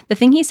 And the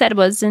thing he said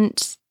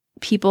wasn't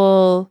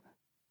people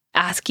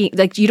asking,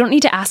 like, you don't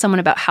need to ask someone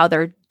about how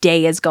their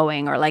day is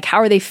going or like, how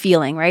are they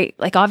feeling, right?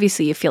 Like,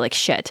 obviously you feel like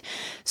shit.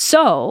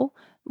 So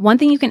one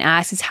thing you can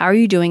ask is, how are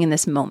you doing in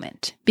this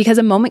moment? Because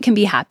a moment can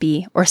be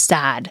happy or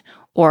sad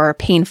or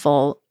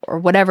painful or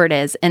whatever it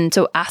is. And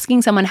so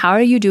asking someone, how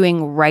are you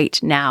doing right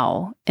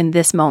now in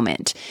this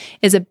moment,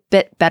 is a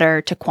bit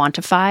better to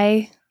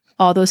quantify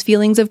all those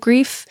feelings of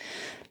grief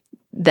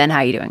than how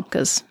are you doing?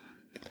 Because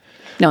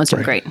no one's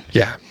doing great.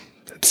 Yeah,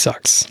 it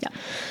sucks. Yeah.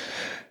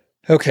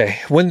 Okay,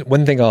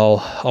 one thing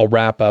I'll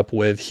wrap up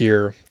with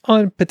here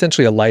on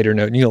potentially a lighter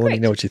note. Let me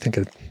know what you think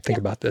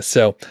about this.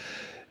 So,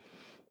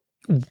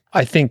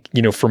 I think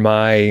for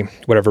my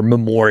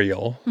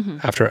memorial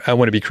after, I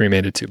want to be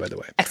cremated too, by the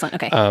way. Excellent.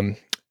 Okay.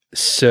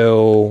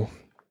 So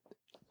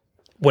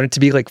want it to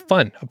be like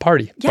fun, a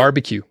party,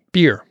 barbecue,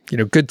 beer,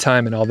 good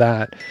time and all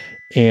that.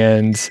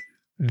 And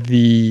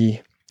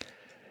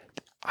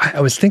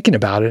I was thinking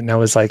about it and I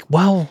was like,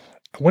 well,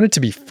 I want it to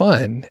be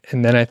fun.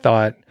 And then I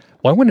thought,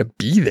 well, I want to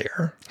be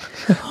there.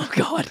 Oh,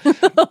 God.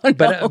 Oh, no.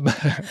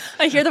 But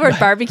I hear the word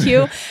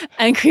barbecue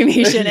and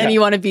cremation and you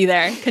want to be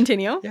there.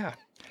 Continue. Yeah.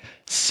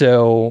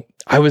 So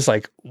I was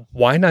like,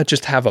 why not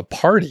just have a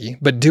party,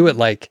 but do it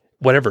like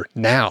whatever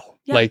now,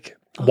 like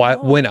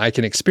when I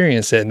can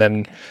experience it. And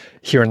then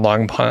here in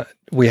Long Pond,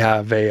 we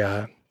have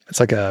it's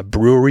like a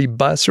brewery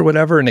bus or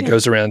whatever. And it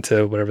goes around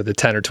to whatever the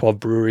 10 or 12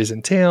 breweries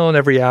in town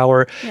every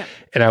hour. Yeah.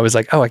 And I was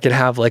like, oh, I could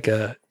have like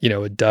a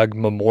Doug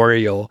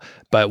memorial,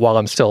 but while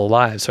I'm still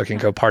alive, so I can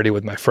go party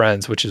with my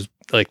friends, which is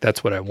like,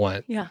 that's what I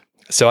want. Yeah.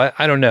 So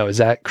I don't know. Is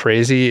that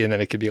crazy? And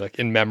then it could be like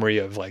in memory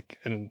of like,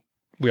 and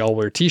we all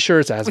wear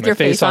t-shirts that has with my your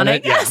face on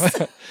it. Yes.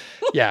 Yeah.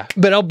 Yeah.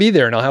 But I'll be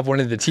there and I'll have one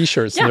of the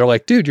t-shirts and they're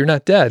like, dude, you're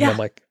not dead. And I'm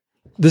like,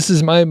 this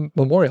is my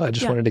memorial. I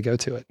just wanted to go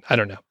to it. I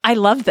don't know. I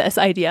love this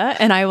idea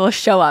and I will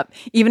show up.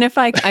 Even if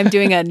I'm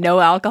doing a no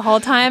alcohol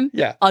time,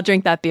 I'll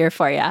drink that beer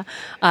for you.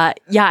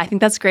 I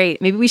think that's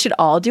great. Maybe we should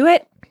all do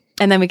it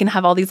and then we can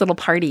have all these little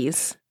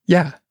parties.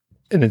 Yeah.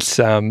 And it's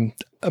a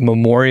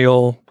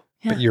memorial,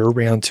 but you're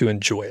around to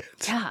enjoy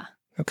it. Yeah.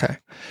 Okay.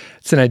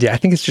 It's an idea. I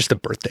think it's just a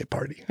birthday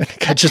party. I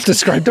think I just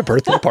described a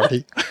birthday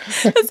party.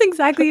 That's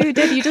exactly what you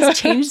did. You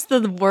just changed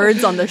the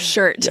words on the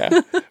shirt.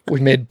 Yeah. We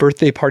made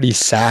birthday party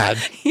sad.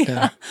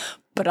 Yeah.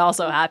 But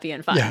also happy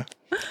and fun. Yeah.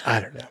 I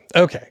don't know.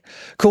 Okay.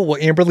 Cool.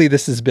 Well, Amberly,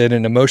 this has been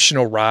an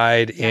emotional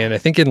ride and I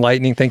think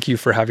enlightening. Thank you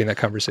for having that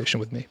conversation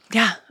with me.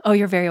 Yeah. Oh,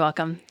 you're very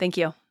welcome. Thank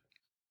you.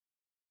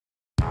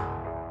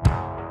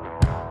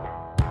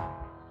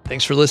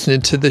 Thanks for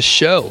listening to the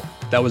show.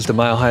 That was the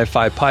Mile High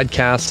 5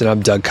 podcast, and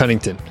I'm Doug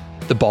Cunnington,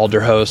 the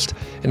Balder host,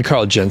 and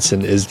Carl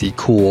Jensen is the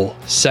cool,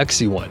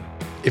 sexy one.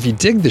 If you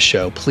dig the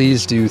show,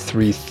 please do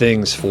 3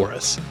 things for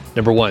us.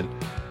 Number 1,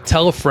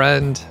 tell a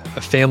friend,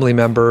 a family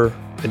member,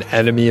 an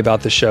enemy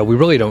about the show. We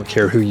really don't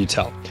care who you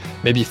tell.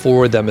 Maybe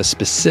forward them a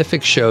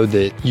specific show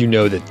that you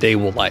know that they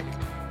will like.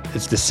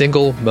 It's the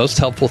single most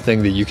helpful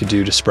thing that you can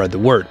do to spread the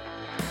word.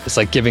 It's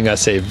like giving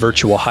us a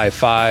virtual high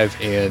five,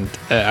 and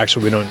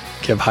actually we don't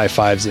give high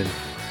fives in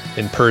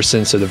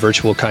person, so the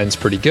virtual kind's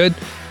pretty good.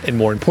 And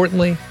more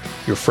importantly,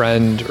 your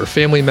friend or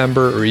family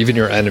member or even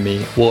your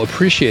enemy will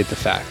appreciate the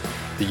fact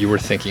that you were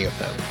thinking of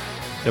them.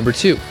 Number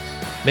 2,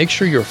 make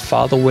sure you're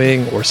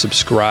following or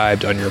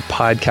subscribed on your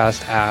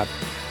podcast app,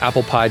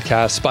 Apple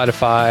Podcasts,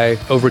 Spotify,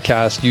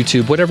 Overcast,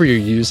 YouTube, whatever you're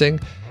using,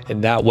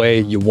 and that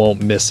way you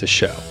won't miss a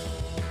show.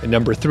 And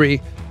number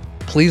 3,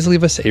 please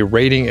leave us a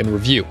rating and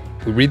review.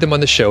 We read them on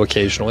the show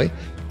occasionally,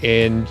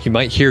 and you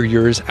might hear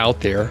yours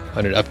out there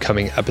on an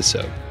upcoming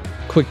episode.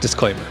 Quick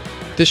disclaimer,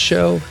 this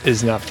show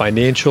is not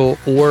financial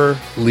or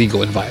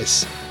legal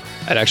advice.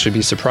 I'd actually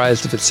be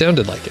surprised if it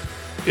sounded like it.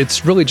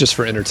 It's really just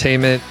for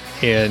entertainment,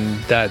 and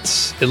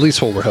that's at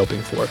least what we're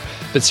hoping for.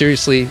 But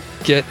seriously,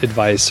 get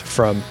advice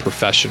from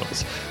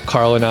professionals.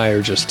 Carl and I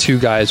are just 2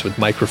 guys with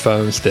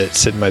microphones that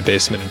sit in my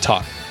basement and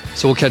talk.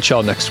 So we'll catch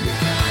y'all next week.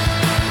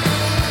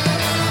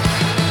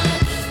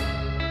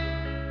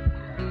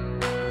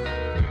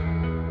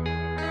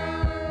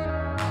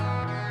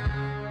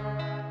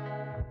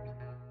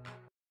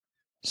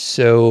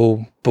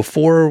 So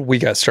before we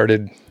got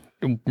started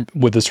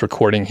with this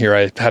recording here,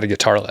 I had a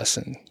guitar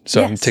lesson.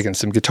 So I'm taking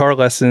some guitar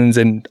lessons,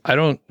 and I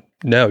don't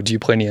know. Do you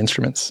play any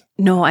instruments?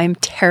 No, I'm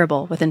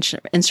terrible with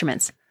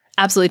instruments.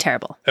 Absolutely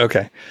terrible.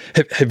 Okay.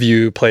 Have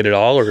you played at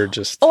all or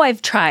just? Oh,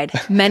 I've tried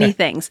many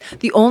things.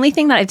 The only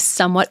thing that I've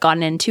somewhat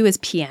gotten into is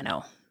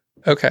piano.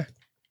 Okay.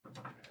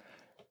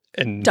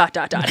 And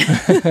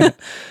a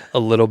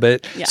little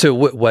bit. Yeah. So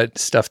what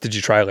stuff did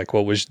you try? Like,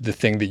 what was the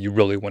thing that you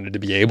really wanted to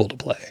be able to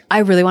play? I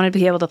really wanted to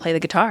be able to play the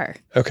guitar.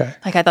 Okay.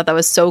 Like, I thought that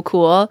was so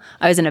cool.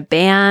 I was in a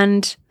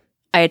band.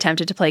 I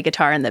attempted to play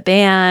guitar in the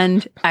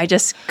band. I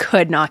just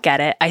could not get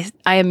it.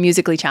 I am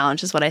musically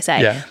challenged is what I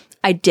say. Yeah.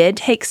 I did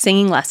take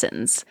singing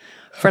lessons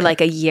for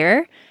like a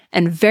year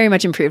and very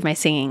much improved my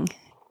singing.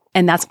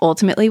 And that's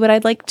ultimately what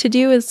I'd like to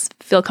do, is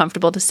feel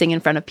comfortable to sing in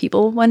front of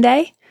people one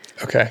day.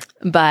 Okay.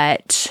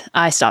 But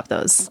I stopped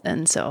those,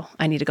 and so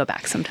I need to go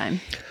back sometime.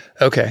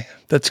 Okay.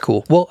 That's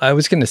cool. Well, I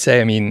was going to say,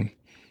 I mean,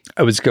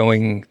 I was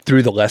going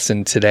through the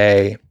lesson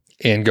today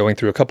and going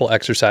through a couple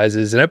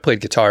exercises, and I played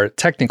guitar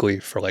technically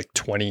for like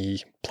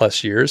 20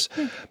 plus years.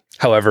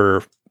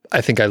 However, I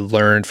think I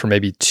learned for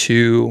maybe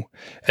 2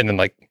 and then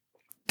like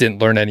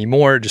didn't learn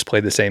anymore, just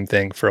played the same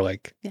thing for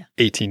like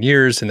 18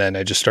 years. And then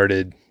I just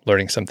started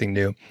learning something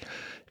new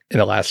in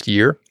the last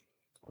year.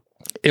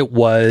 It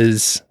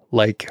was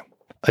like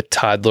a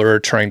toddler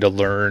trying to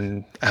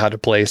learn how to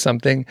play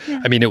something.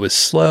 Yeah. I mean, it was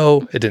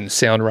slow. It didn't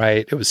sound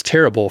right. It was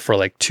terrible for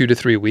like 2 to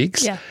 3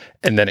 weeks. Yeah.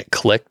 And then it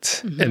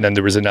clicked. Mm-hmm. And then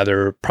there was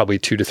another probably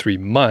 2 to 3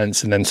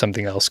 months, and then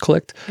something else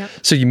clicked. Yep.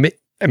 So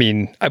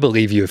I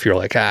believe you if you're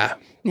like, I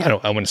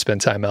want to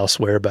spend time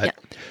elsewhere, but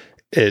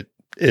it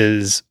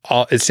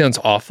sounds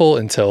awful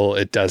until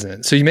it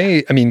doesn't. So you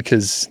may,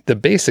 because the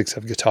basics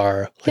of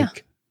guitar,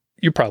 like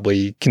you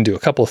probably can do a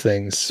couple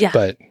things, Yeah.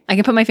 but I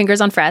can put my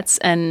fingers on frets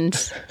and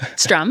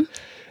strum.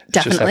 it's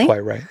just Definitely. not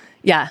quite right.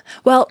 Yeah.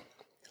 Well,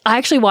 I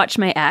actually watched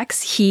my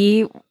ex.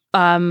 He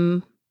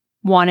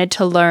wanted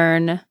to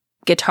learn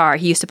guitar.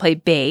 He used to play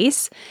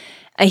bass.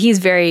 He's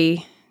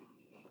very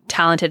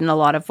talented in a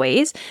lot of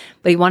ways,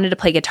 but he wanted to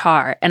play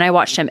guitar. And I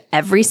watched him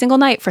every single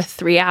night for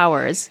 3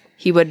 hours.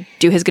 He would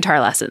do his guitar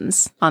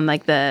lessons on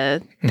like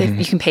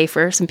you can pay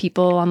for some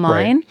people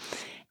online. Right.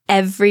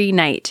 Every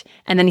night.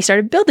 And then he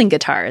started building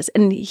guitars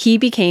and he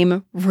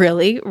became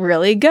really,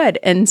 really good.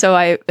 And so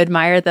I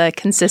admire the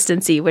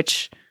consistency,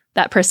 which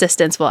that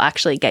persistence will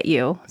actually get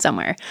you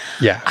somewhere.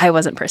 Yeah. I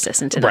wasn't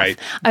persistent enough. Right.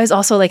 I was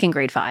also like in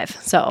grade 5.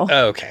 So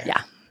Okay.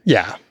 yeah.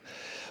 Yeah.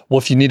 Well,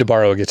 if you need to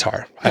borrow a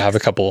guitar, I have a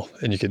couple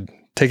and you could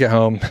take it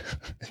home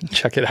and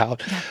check it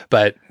out. Yeah.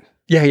 But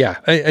yeah.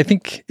 I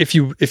think if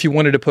you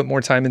wanted to put more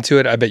time into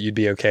it, I bet you'd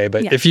be okay.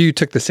 But Yeah. if you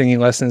took the singing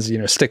lessons,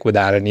 stick with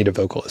that. I need a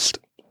vocalist.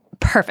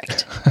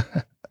 Perfect.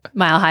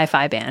 Mile High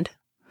Fi Band.